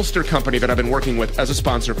that holster company that I've been working with as a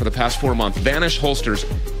sponsor for the past 4 months, Vanish Holsters,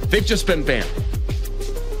 they've just been banned.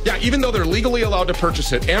 Yeah, even though they're legally allowed to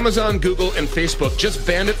purchase it, Amazon, Google, and Facebook just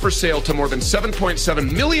banned it for sale to more than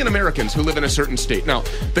 7.7 million Americans who live in a certain state. Now,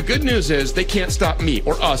 the good news is they can't stop me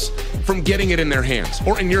or us from getting it in their hands,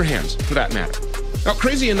 or in your hands, for that matter. Now,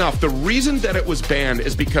 crazy enough, the reason that it was banned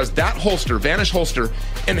is because that holster, Vanish holster,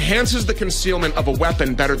 enhances the concealment of a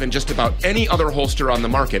weapon better than just about any other holster on the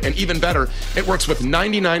market. And even better, it works with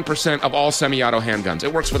 99% of all semi-auto handguns.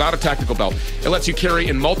 It works without a tactical belt. It lets you carry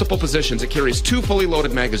in multiple positions. It carries 2 fully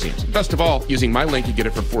loaded magazines. Best of all, using my link, you get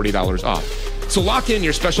it for $40 off. So lock in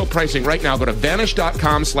your special pricing right now. Go to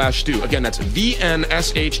vanish.com/Stu. Again, that's vnsh.com/Stu.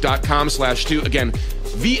 Again,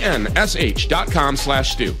 vnsh.com/Stu.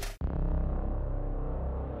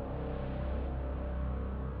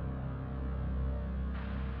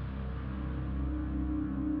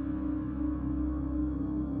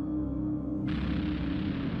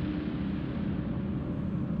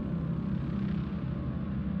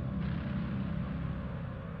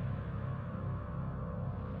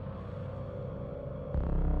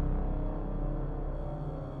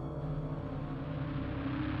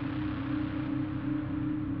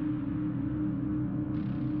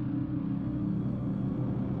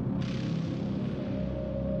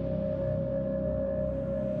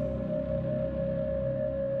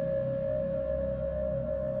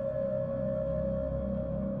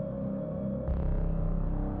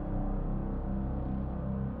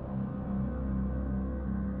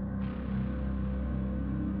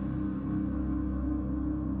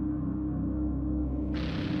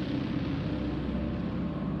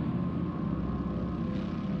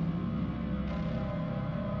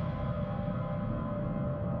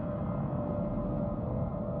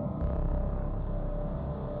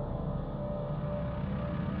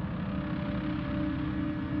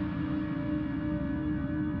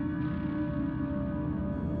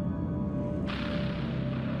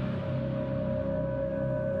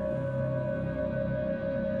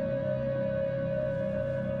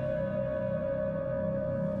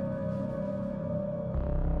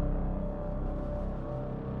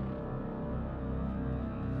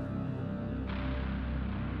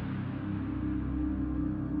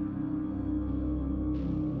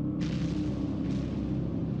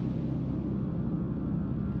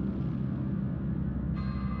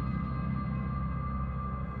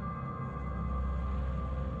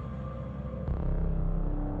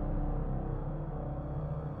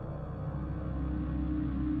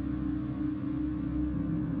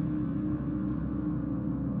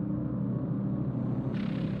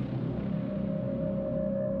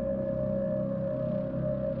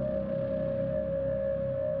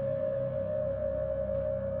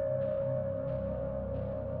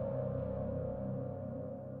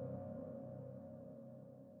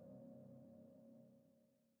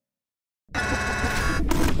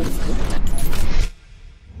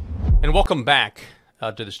 And welcome back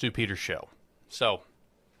to the Stu Peters Show. So,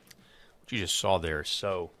 what you just saw there is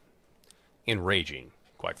so enraging,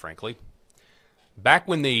 quite frankly. Back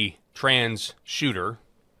when the trans shooter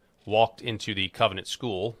walked into the Covenant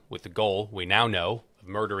School with the goal, we now know, of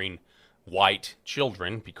murdering white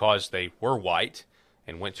children because they were white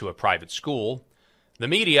and went to a private school, the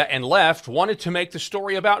media and left wanted to make the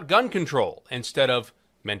story about gun control instead of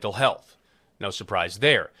mental health. No surprise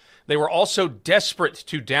there. They were also desperate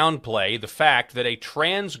to downplay the fact that a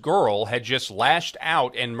trans girl had just lashed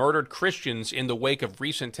out and murdered Christians in the wake of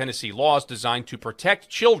recent Tennessee laws designed to protect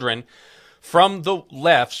children from the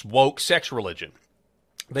left's woke sex religion.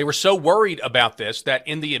 They were so worried about this that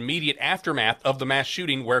in the immediate aftermath of the mass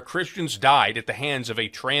shooting where Christians died at the hands of a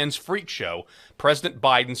trans freak show, President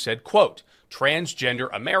Biden said, quote, "Transgender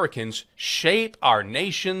Americans shape our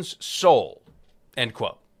nation's soul," end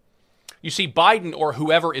quote. You see, Biden, or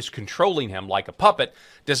whoever is controlling him like a puppet,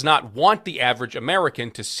 does not want the average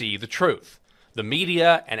American to see the truth. The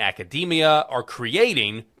media and academia are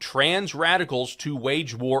creating trans radicals to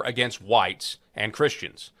wage war against whites and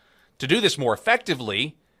Christians. To do this more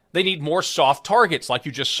effectively, they need more soft targets, like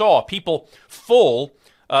you just saw. People full,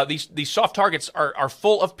 these soft targets are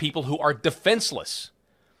full of people who are defenseless.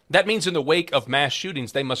 That means in the wake of mass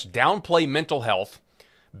shootings, they must downplay mental health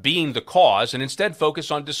being the cause and instead focus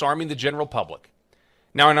on disarming the general public.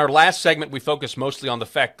 Now, in our last segment, we focused mostly on the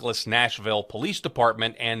feckless Nashville Police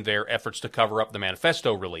Department and their efforts to cover up the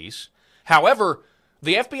Manifesto release. However,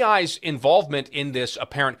 the FBI's involvement in this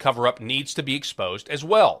apparent cover-up needs to be exposed as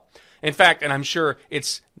well. In fact, and I'm sure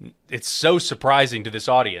it's so surprising to this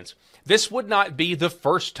audience, this would not be the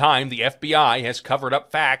first time the FBI has covered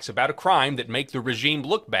up facts about a crime that make the regime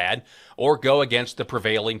look bad or go against the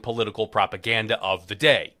prevailing political propaganda of the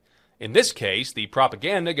day. In this case, the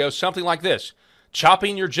propaganda goes something like this: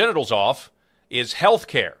 chopping your genitals off is health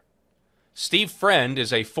care. Steve Friend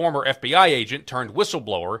is a former FBI agent turned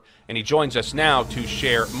whistleblower, and he joins us now to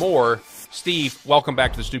share more. Steve, welcome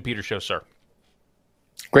back to the Stu Peters Show, sir.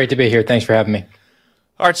 Great to be here. Thanks for having me.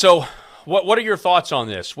 All right, so what are your thoughts on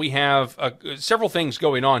this? We have several things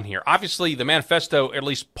going on here. Obviously, the Manifesto, at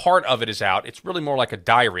least part of it, is out. It's really more like a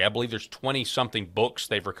diary. I believe there's 20-something books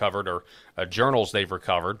they've recovered or journals they've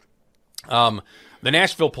recovered. The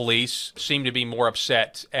Nashville police seem to be more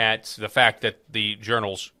upset at the fact that the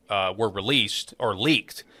journals were released or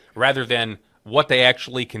leaked rather than what they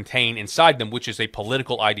actually contain inside them, which is a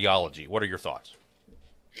political ideology. What are your thoughts?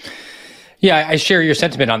 Yeah, I share your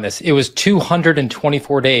sentiment on this. It was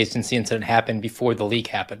 224 days since the incident happened before the leak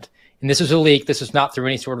happened. And this is a leak. This is not through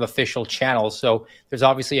any sort of official channel. So there's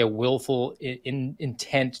obviously a willful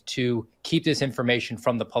intent to keep this information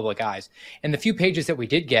from the public eyes. And the few pages that we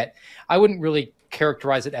did get, I wouldn't really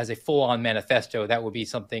characterize it as a full-on manifesto. That would be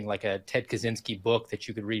something like a Ted Kaczynski book that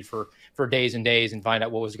you could read for days and days and find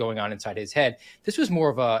out what was going on inside his head. This was more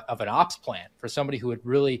of an ops plan for somebody who had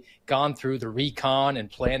really gone through the recon and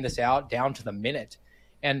planned this out down to the minute.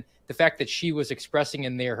 And the fact that she was expressing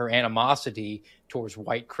in there her animosity towards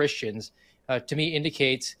white Christians, to me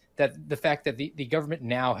indicates that the fact that the government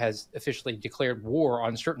now has officially declared war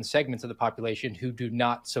on certain segments of the population who do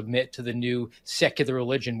not submit to the new secular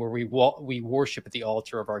religion where we worship at the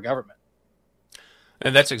altar of our government.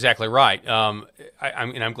 And that's exactly right.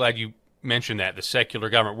 I'm glad you mentioned that, the secular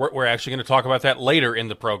government. We're actually going to talk about that later in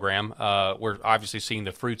the program. We're obviously seeing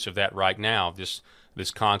the fruits of that right now, this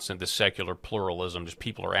secular pluralism. Just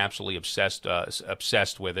people are absolutely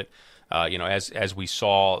obsessed with it. As we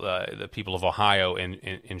saw the people of Ohio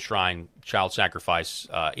enshrine child sacrifice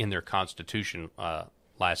in their constitution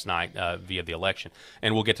last night via the election.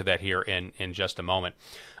 And we'll get to that here in just a moment.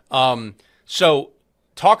 So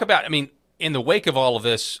talk about, in the wake of all of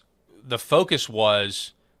this, the focus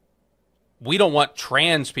was, we don't want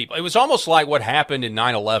trans people. It was almost like what happened in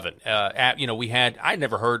 9/11. I'd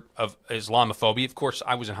never heard of Islamophobia. Of course,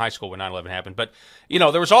 I was in high school when 9/11 happened. But,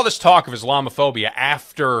 there was all this talk of Islamophobia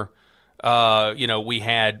after, we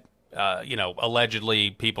had, allegedly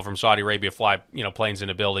people from Saudi Arabia fly, planes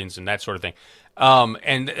into buildings and that sort of thing.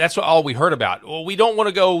 And that's all we heard about. Well, we don't want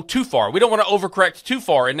to go too far. We don't want to overcorrect too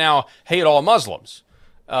far and now hate all Muslims.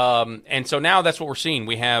 And so now that's what we're seeing.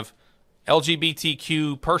 We have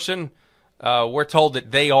LGBTQ person. We're told that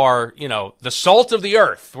they are, the salt of the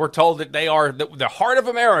earth. We're told that they are the heart of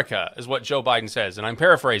America, is what Joe Biden says. And I'm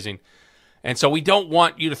paraphrasing. And so we don't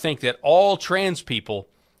want you to think that all trans people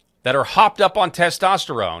that are hopped up on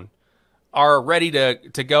testosterone are ready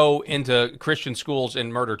to go into Christian schools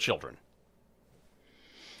and murder children.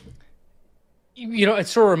 It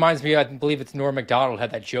sort of reminds me, I believe it's Norm Macdonald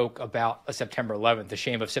had that joke about a September 11th. The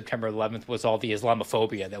shame of September 11th was all the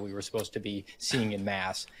Islamophobia that we were supposed to be seeing in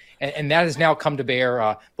mass. And that has now come to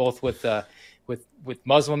bear both with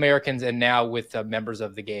Muslim Americans and now with members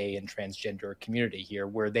of the gay and transgender community here,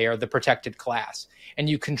 where they are the protected class. And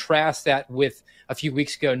you contrast that with a few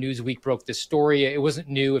weeks ago, Newsweek broke this story. It wasn't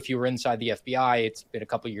new if you were inside the FBI. It's been a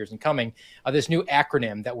couple of years in coming. This new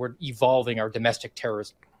acronym that we're evolving our domestic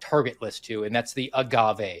terrorist target list to, and that's the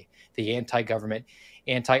AGAVE, the anti-government,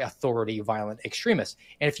 anti-authority violent extremists.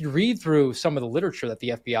 And if you read through some of the literature that the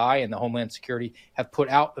FBI and the Homeland Security have put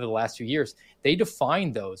out over the last few years, they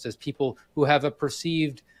define those as people who have a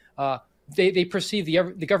perceived, they perceive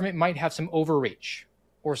the government might have some overreach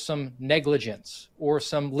or some negligence or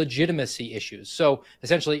some legitimacy issues. So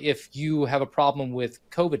essentially, if you have a problem with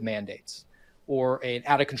COVID mandates or an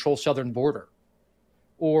out-of-control southern border,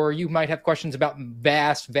 or you might have questions about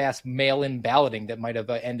vast mail-in balloting that might have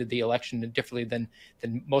ended the election differently than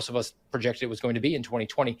most of us projected it was going to be in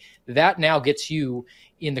 2020. That now gets you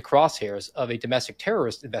in the crosshairs of a domestic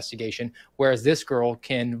terrorist investigation, whereas this girl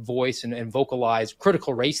can voice and vocalize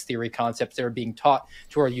critical race theory concepts that are being taught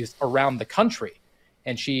to our youth around the country,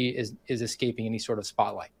 and she is escaping any sort of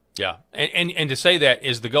spotlight. Yeah, and to say that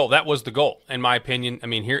is the goal. That was the goal, in my opinion. I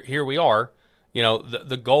mean, here we are.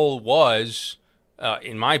 The goal was,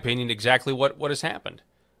 in my opinion, exactly what has happened.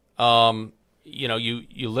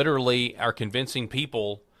 You literally are convincing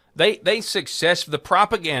people. The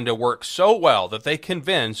propaganda worked so well that they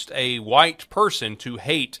convinced a white person to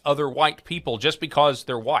hate other white people just because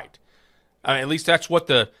they're white. At least that's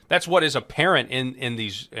what is apparent in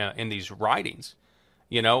these writings.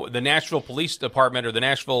 The Nashville Police Department or the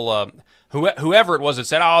Nashville whoever it was that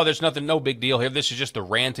said, "Oh, there's nothing, no big deal here. This is just the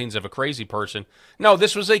rantings of a crazy person." No,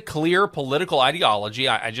 this was a clear political ideology.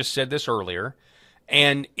 I just said this earlier,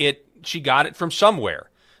 and she got it from somewhere.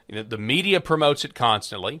 The media promotes it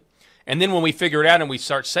constantly, and then when we figure it out and we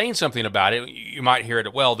start saying something about it, you might hear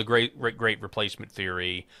it. Well, the great replacement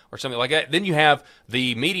theory or something like that. Then you have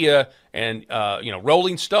the media and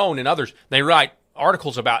Rolling Stone and others. They write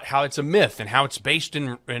articles about how it's a myth and how it's based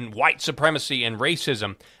in white supremacy and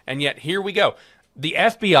racism. And yet here we go. The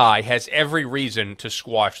FBI has every reason to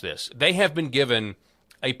squash this. They have been given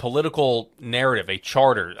a political narrative, a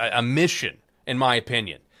charter, a mission, in my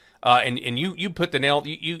opinion. And you put the nail,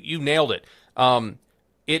 you nailed it.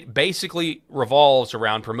 It basically revolves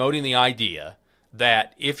around promoting the idea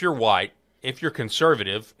that if you're white, if you're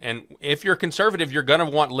conservative, you're going to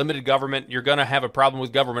want limited government, you're going to have a problem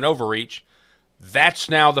with government overreach. That's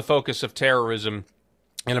now the focus of terrorism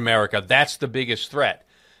in America. That's the biggest threat.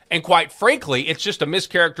 And quite frankly, it's just a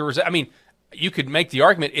mischaracterization. I mean, you could make the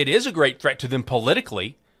argument it is a great threat to them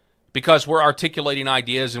politically because we're articulating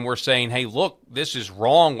ideas and we're saying, hey, look, this is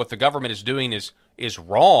wrong. What the government is doing is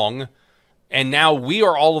wrong. And now we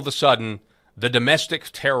are all of a sudden the domestic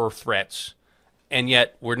terror threats. And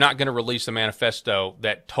yet we're not going to release a manifesto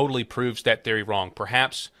that totally proves that theory wrong.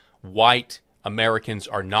 Perhaps white Americans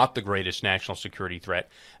are not the greatest national security threat.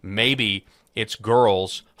 Maybe it's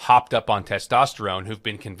girls hopped up on testosterone who've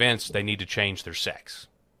been convinced they need to change their sex.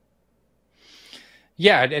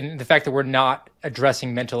 Yeah, and the fact that we're not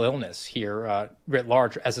addressing mental illness here writ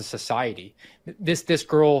large as a society. This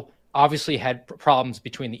girl obviously had problems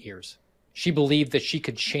between the ears. She believed that she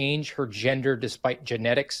could change her gender despite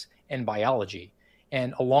genetics and biology.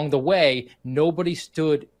 And along the way, nobody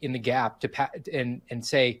stood in the gap and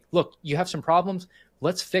say, look, you have some problems.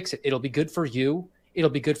 Let's fix it. It'll be good for you. It'll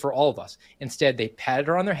be good for all of us. Instead, they patted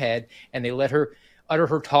her on their head and they let her utter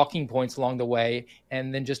her talking points along the way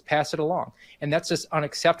and then just pass it along. And that's just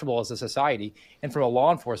unacceptable as a society. And from a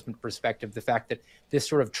law enforcement perspective, the fact that this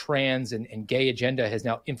sort of trans and gay agenda has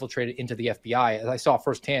now infiltrated into the FBI, as I saw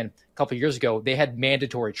firsthand a couple of years ago, they had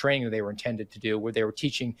mandatory training that they were intended to do where they were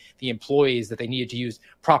teaching the employees that they needed to use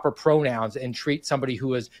proper pronouns and treat somebody who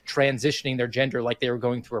was transitioning their gender like they were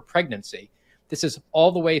going through a pregnancy. This is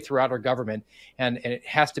all the way throughout our government, and it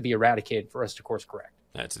has to be eradicated for us to course correct.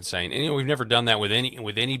 That's insane. And we've never done that with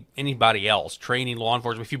anybody else, training law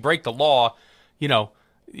enforcement. If you break the law,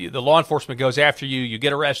 the law enforcement goes after you, you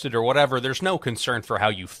get arrested or whatever. There's no concern for how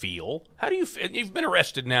you feel. How do you feel? You've been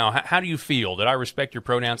arrested now. How do you feel? Did I respect your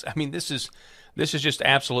pronouns? I mean, this is just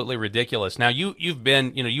absolutely ridiculous. Now, you've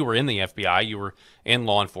been, you were in the FBI, you were in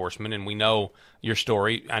law enforcement, and we know your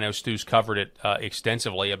story. I know Stu's covered it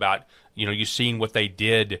extensively about, you've seen what they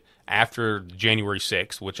did after January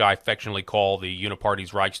 6th, which I affectionately call the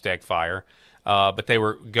Uniparty's Reichstag fire. But they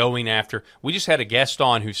were going after. We just had a guest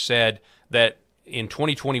on who said that in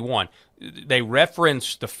 2021, they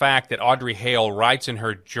referenced the fact that Audrey Hale writes in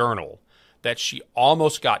her journal that she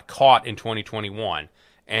almost got caught in 2021.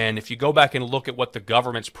 And if you go back and look at what the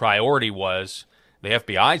government's priority was, the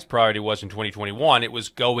FBI's priority was in 2021, it was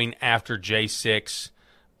going after J6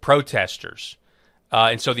 protesters.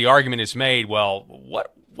 And so the argument is made, well,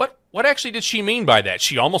 what actually did she mean by that?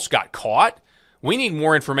 She almost got caught? We need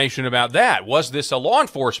more information about that. Was this a law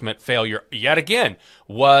enforcement failure? Yet again,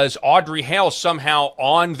 was Audrey Hale somehow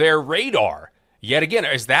on their radar? Yet again,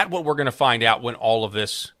 is that what we're going to find out when all of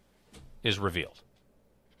this is revealed?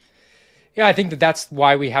 Yeah, I think that's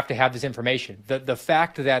why we have to have this information. The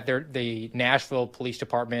fact that the Nashville Police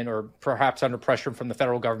Department, or perhaps under pressure from the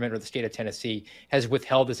federal government or the state of Tennessee, has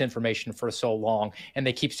withheld this information for so long, and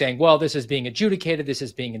they keep saying, well, this is being adjudicated, this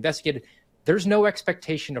is being investigated. There's no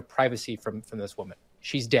expectation of privacy from this woman.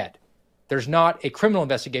 She's dead. There's not a criminal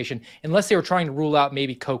investigation unless they were trying to rule out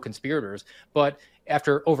maybe co-conspirators. But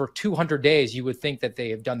after over 200 days, you would think that they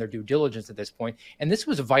have done their due diligence at this point. And this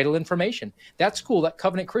was vital information. That school, that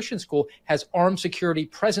Covenant Christian School, has armed security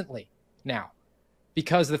presently now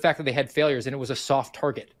because of the fact that they had failures and it was a soft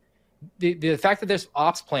target. The fact that this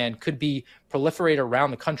ops plan could be proliferated around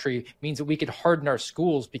the country means that we could harden our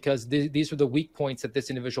schools because these are the weak points that this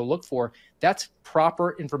individual looked for. That's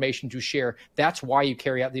proper information to share. That's why you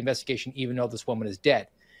carry out the investigation, even though this woman is dead,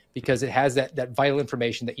 because it has that vital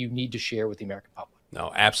information that you need to share with the American public.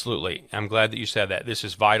 No, absolutely. I'm glad that you said that. This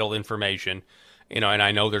is vital information. And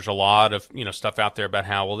I know there's a lot of, stuff out there about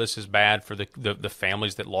how, well, this is bad for the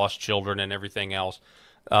families that lost children and everything else.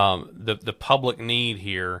 The public need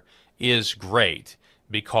here is great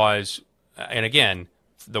because, and again,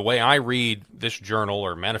 the way I read this journal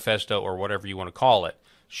or manifesto or whatever you want to call it,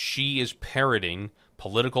 she is parroting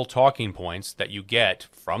political talking points that you get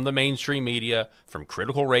from the mainstream media, from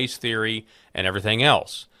critical race theory, and everything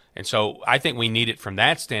else. And so I think we need it from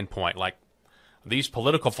that standpoint. Like, these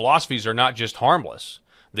political philosophies are not just harmless.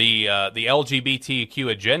 The LGBTQ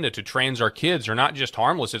agenda to trans our kids are not just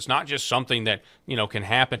harmless. It's not just something that, can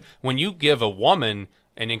happen. When you give a woman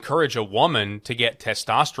and encourage a woman to get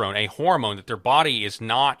testosterone, a hormone that their body is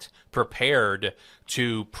not prepared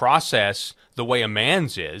to process the way a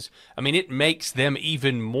man's is, I mean, it makes them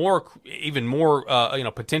even more,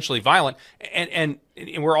 potentially violent. And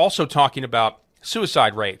we're also talking about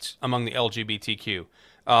suicide rates among the LGBTQ.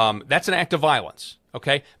 That's an act of violence,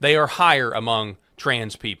 okay? They are higher among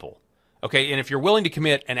trans people, okay? And if you're willing to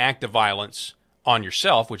commit an act of violence on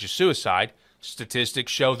yourself, which is suicide,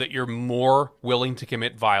 statistics show that you're more willing to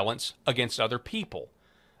commit violence against other people.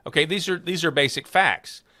 Okay, these are basic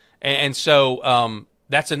facts. And so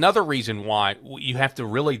that's another reason why you have to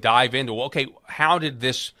really dive into, okay, how did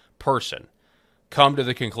this person come to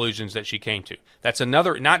the conclusions that she came to? That's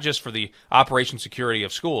another, not just for the operation security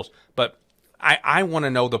of schools, but I want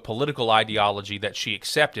to know the political ideology that she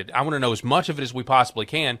accepted. I want to know as much of it as we possibly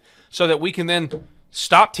can so that we can then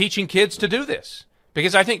stop teaching kids to do this.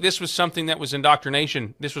 Because I think this was something that was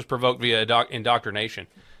indoctrination. This was provoked via indoctrination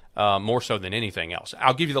more so than anything else.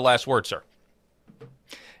 I'll give you the last word, sir.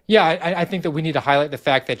 Yeah, I think that we need to highlight the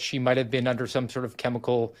fact that she might have been under some sort of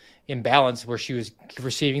chemical imbalance where she was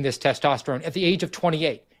receiving this testosterone at the age of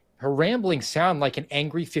 28. Her ramblings sound like an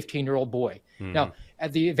angry 15-year-old boy. Mm-hmm. Now,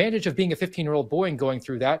 the advantage of being a 15-year-old boy and going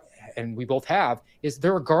through that, and we both have, is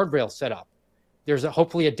there are guardrails set up. There's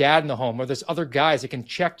hopefully a dad in the home, or there's other guys that can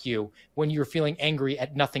check you when you're feeling angry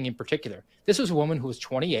at nothing in particular. This was a woman who was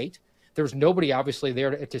 28. There was nobody obviously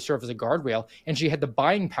there to serve as a guardrail, and she had the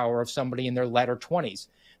buying power of somebody in their latter 20s,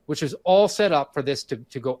 which is all set up for this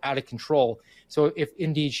to go out of control. So if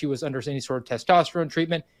indeed she was under any sort of testosterone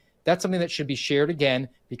treatment, that's something that should be shared again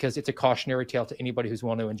because it's a cautionary tale to anybody who's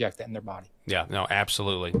willing to inject that in their body. Yeah, no,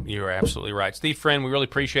 absolutely. You're absolutely right. Steve Friend, we really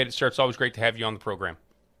appreciate it, sir. It's always great to have you on the program.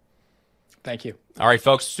 Thank you. All right,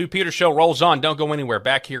 folks, Stu Peters Show rolls on. Don't go anywhere.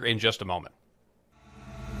 Back here in just a moment.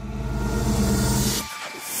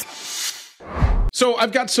 So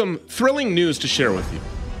I've got some thrilling news to share with you.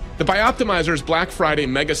 The Bioptimizer's Black Friday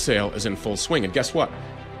mega sale is in full swing, and guess what?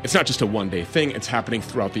 It's not just a one-day thing, it's happening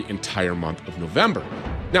throughout the entire month of November.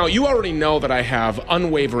 Now, you already know that I have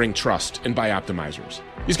unwavering trust in Bioptimizers.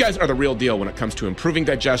 These guys are the real deal when it comes to improving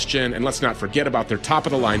digestion, and let's not forget about their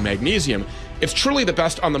top-of-the-line magnesium. It's truly the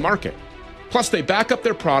best on the market. Plus, they back up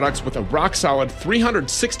their products with a rock-solid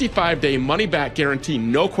 365-day money-back guarantee,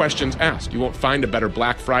 no questions asked. You won't find a better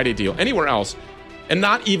Black Friday deal anywhere else, and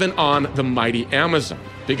not even on the mighty Amazon.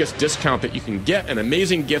 Biggest discount that you can get and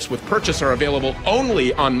amazing gifts with purchase are available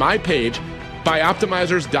only on my page,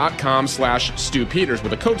 bioptimizers.com/Stu Peters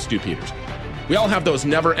with a code Stu Peters. We all have those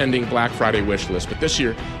never-ending Black Friday wish lists, but this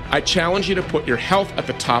year, I challenge you to put your health at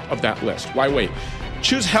the top of that list. Why wait?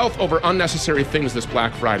 Choose health over unnecessary things this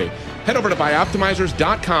Black Friday. Head over to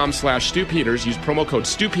bioptimizers.com/StuPeters. Use promo code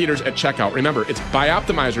StuPeters at checkout. Remember, it's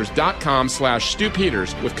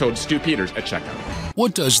bioptimizers.com/StuPeters with code StuPeters at checkout.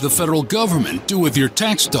 What does the federal government do with your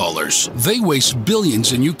tax dollars? They waste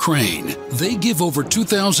billions in Ukraine. They give over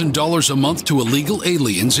 $2,000 a month to illegal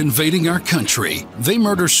aliens invading our country. They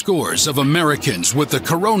murder scores of Americans with the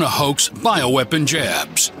corona hoax bioweapon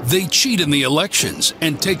jabs. They cheat in the elections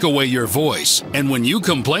and take away your voice. And when you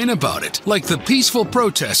complain about it, like the peaceful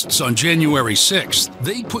protests on January 6th,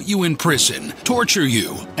 they put you in prison, torture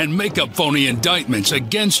you, and make up phony indictments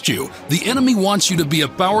against you. The enemy wants you to be a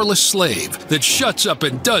powerless slave that shuts up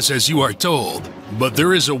and does as you are told. But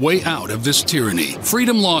there is a way out of this tyranny.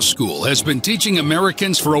 Freedom Law School has been teaching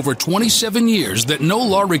Americans for over 27 years that no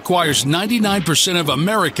law requires 99% of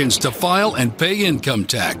Americans to file and pay income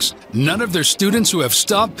tax. None of their students who have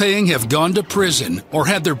stopped paying have gone to prison or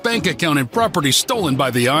had their bank account and property stolen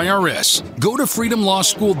by the IRS. Go to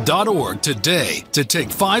freedomlawschool.org today to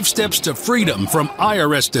take 5 steps to freedom from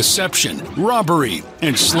IRS deception, robbery,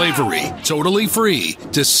 and slavery. Totally free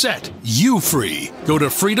to set you free. Go to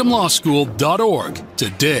freedomlawschool.org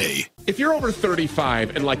today. If you're over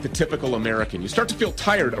 35 and like the typical American, you start to feel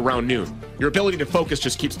tired around noon. Your ability to focus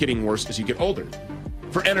just keeps getting worse as you get older.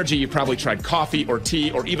 For energy, you probably tried coffee or tea,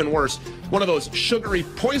 or even worse, one of those sugary,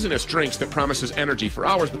 poisonous drinks that promises energy for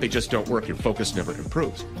hours, but they just don't work. Your focus never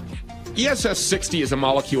improves. ESS-60 is a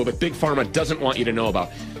molecule that Big Pharma doesn't want you to know about.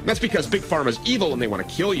 That's because Big Pharma's evil and they want to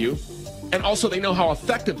kill you. And also they know how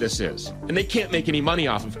effective this is, and they can't make any money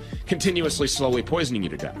off of continuously slowly poisoning you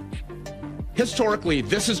to death. Historically,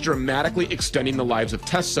 this is dramatically extending the lives of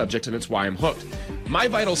test subjects, and it's why I'm hooked. My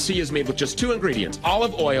Vital C is made with just 2 ingredients,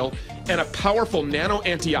 olive oil and a powerful nano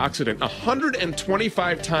antioxidant,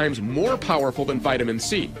 125 times more powerful than vitamin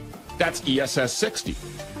C. That's ESS-60.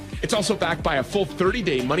 It's also backed by a full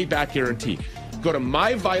 30-day money-back guarantee. Go to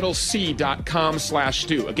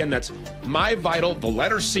myvitalc.com/stew. Again, that's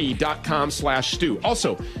myvital.c.com/stew.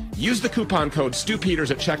 Also, use the coupon code StuPeters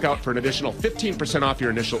at checkout for an additional 15% off your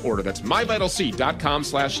initial order. That's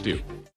myvitalc.com/stew.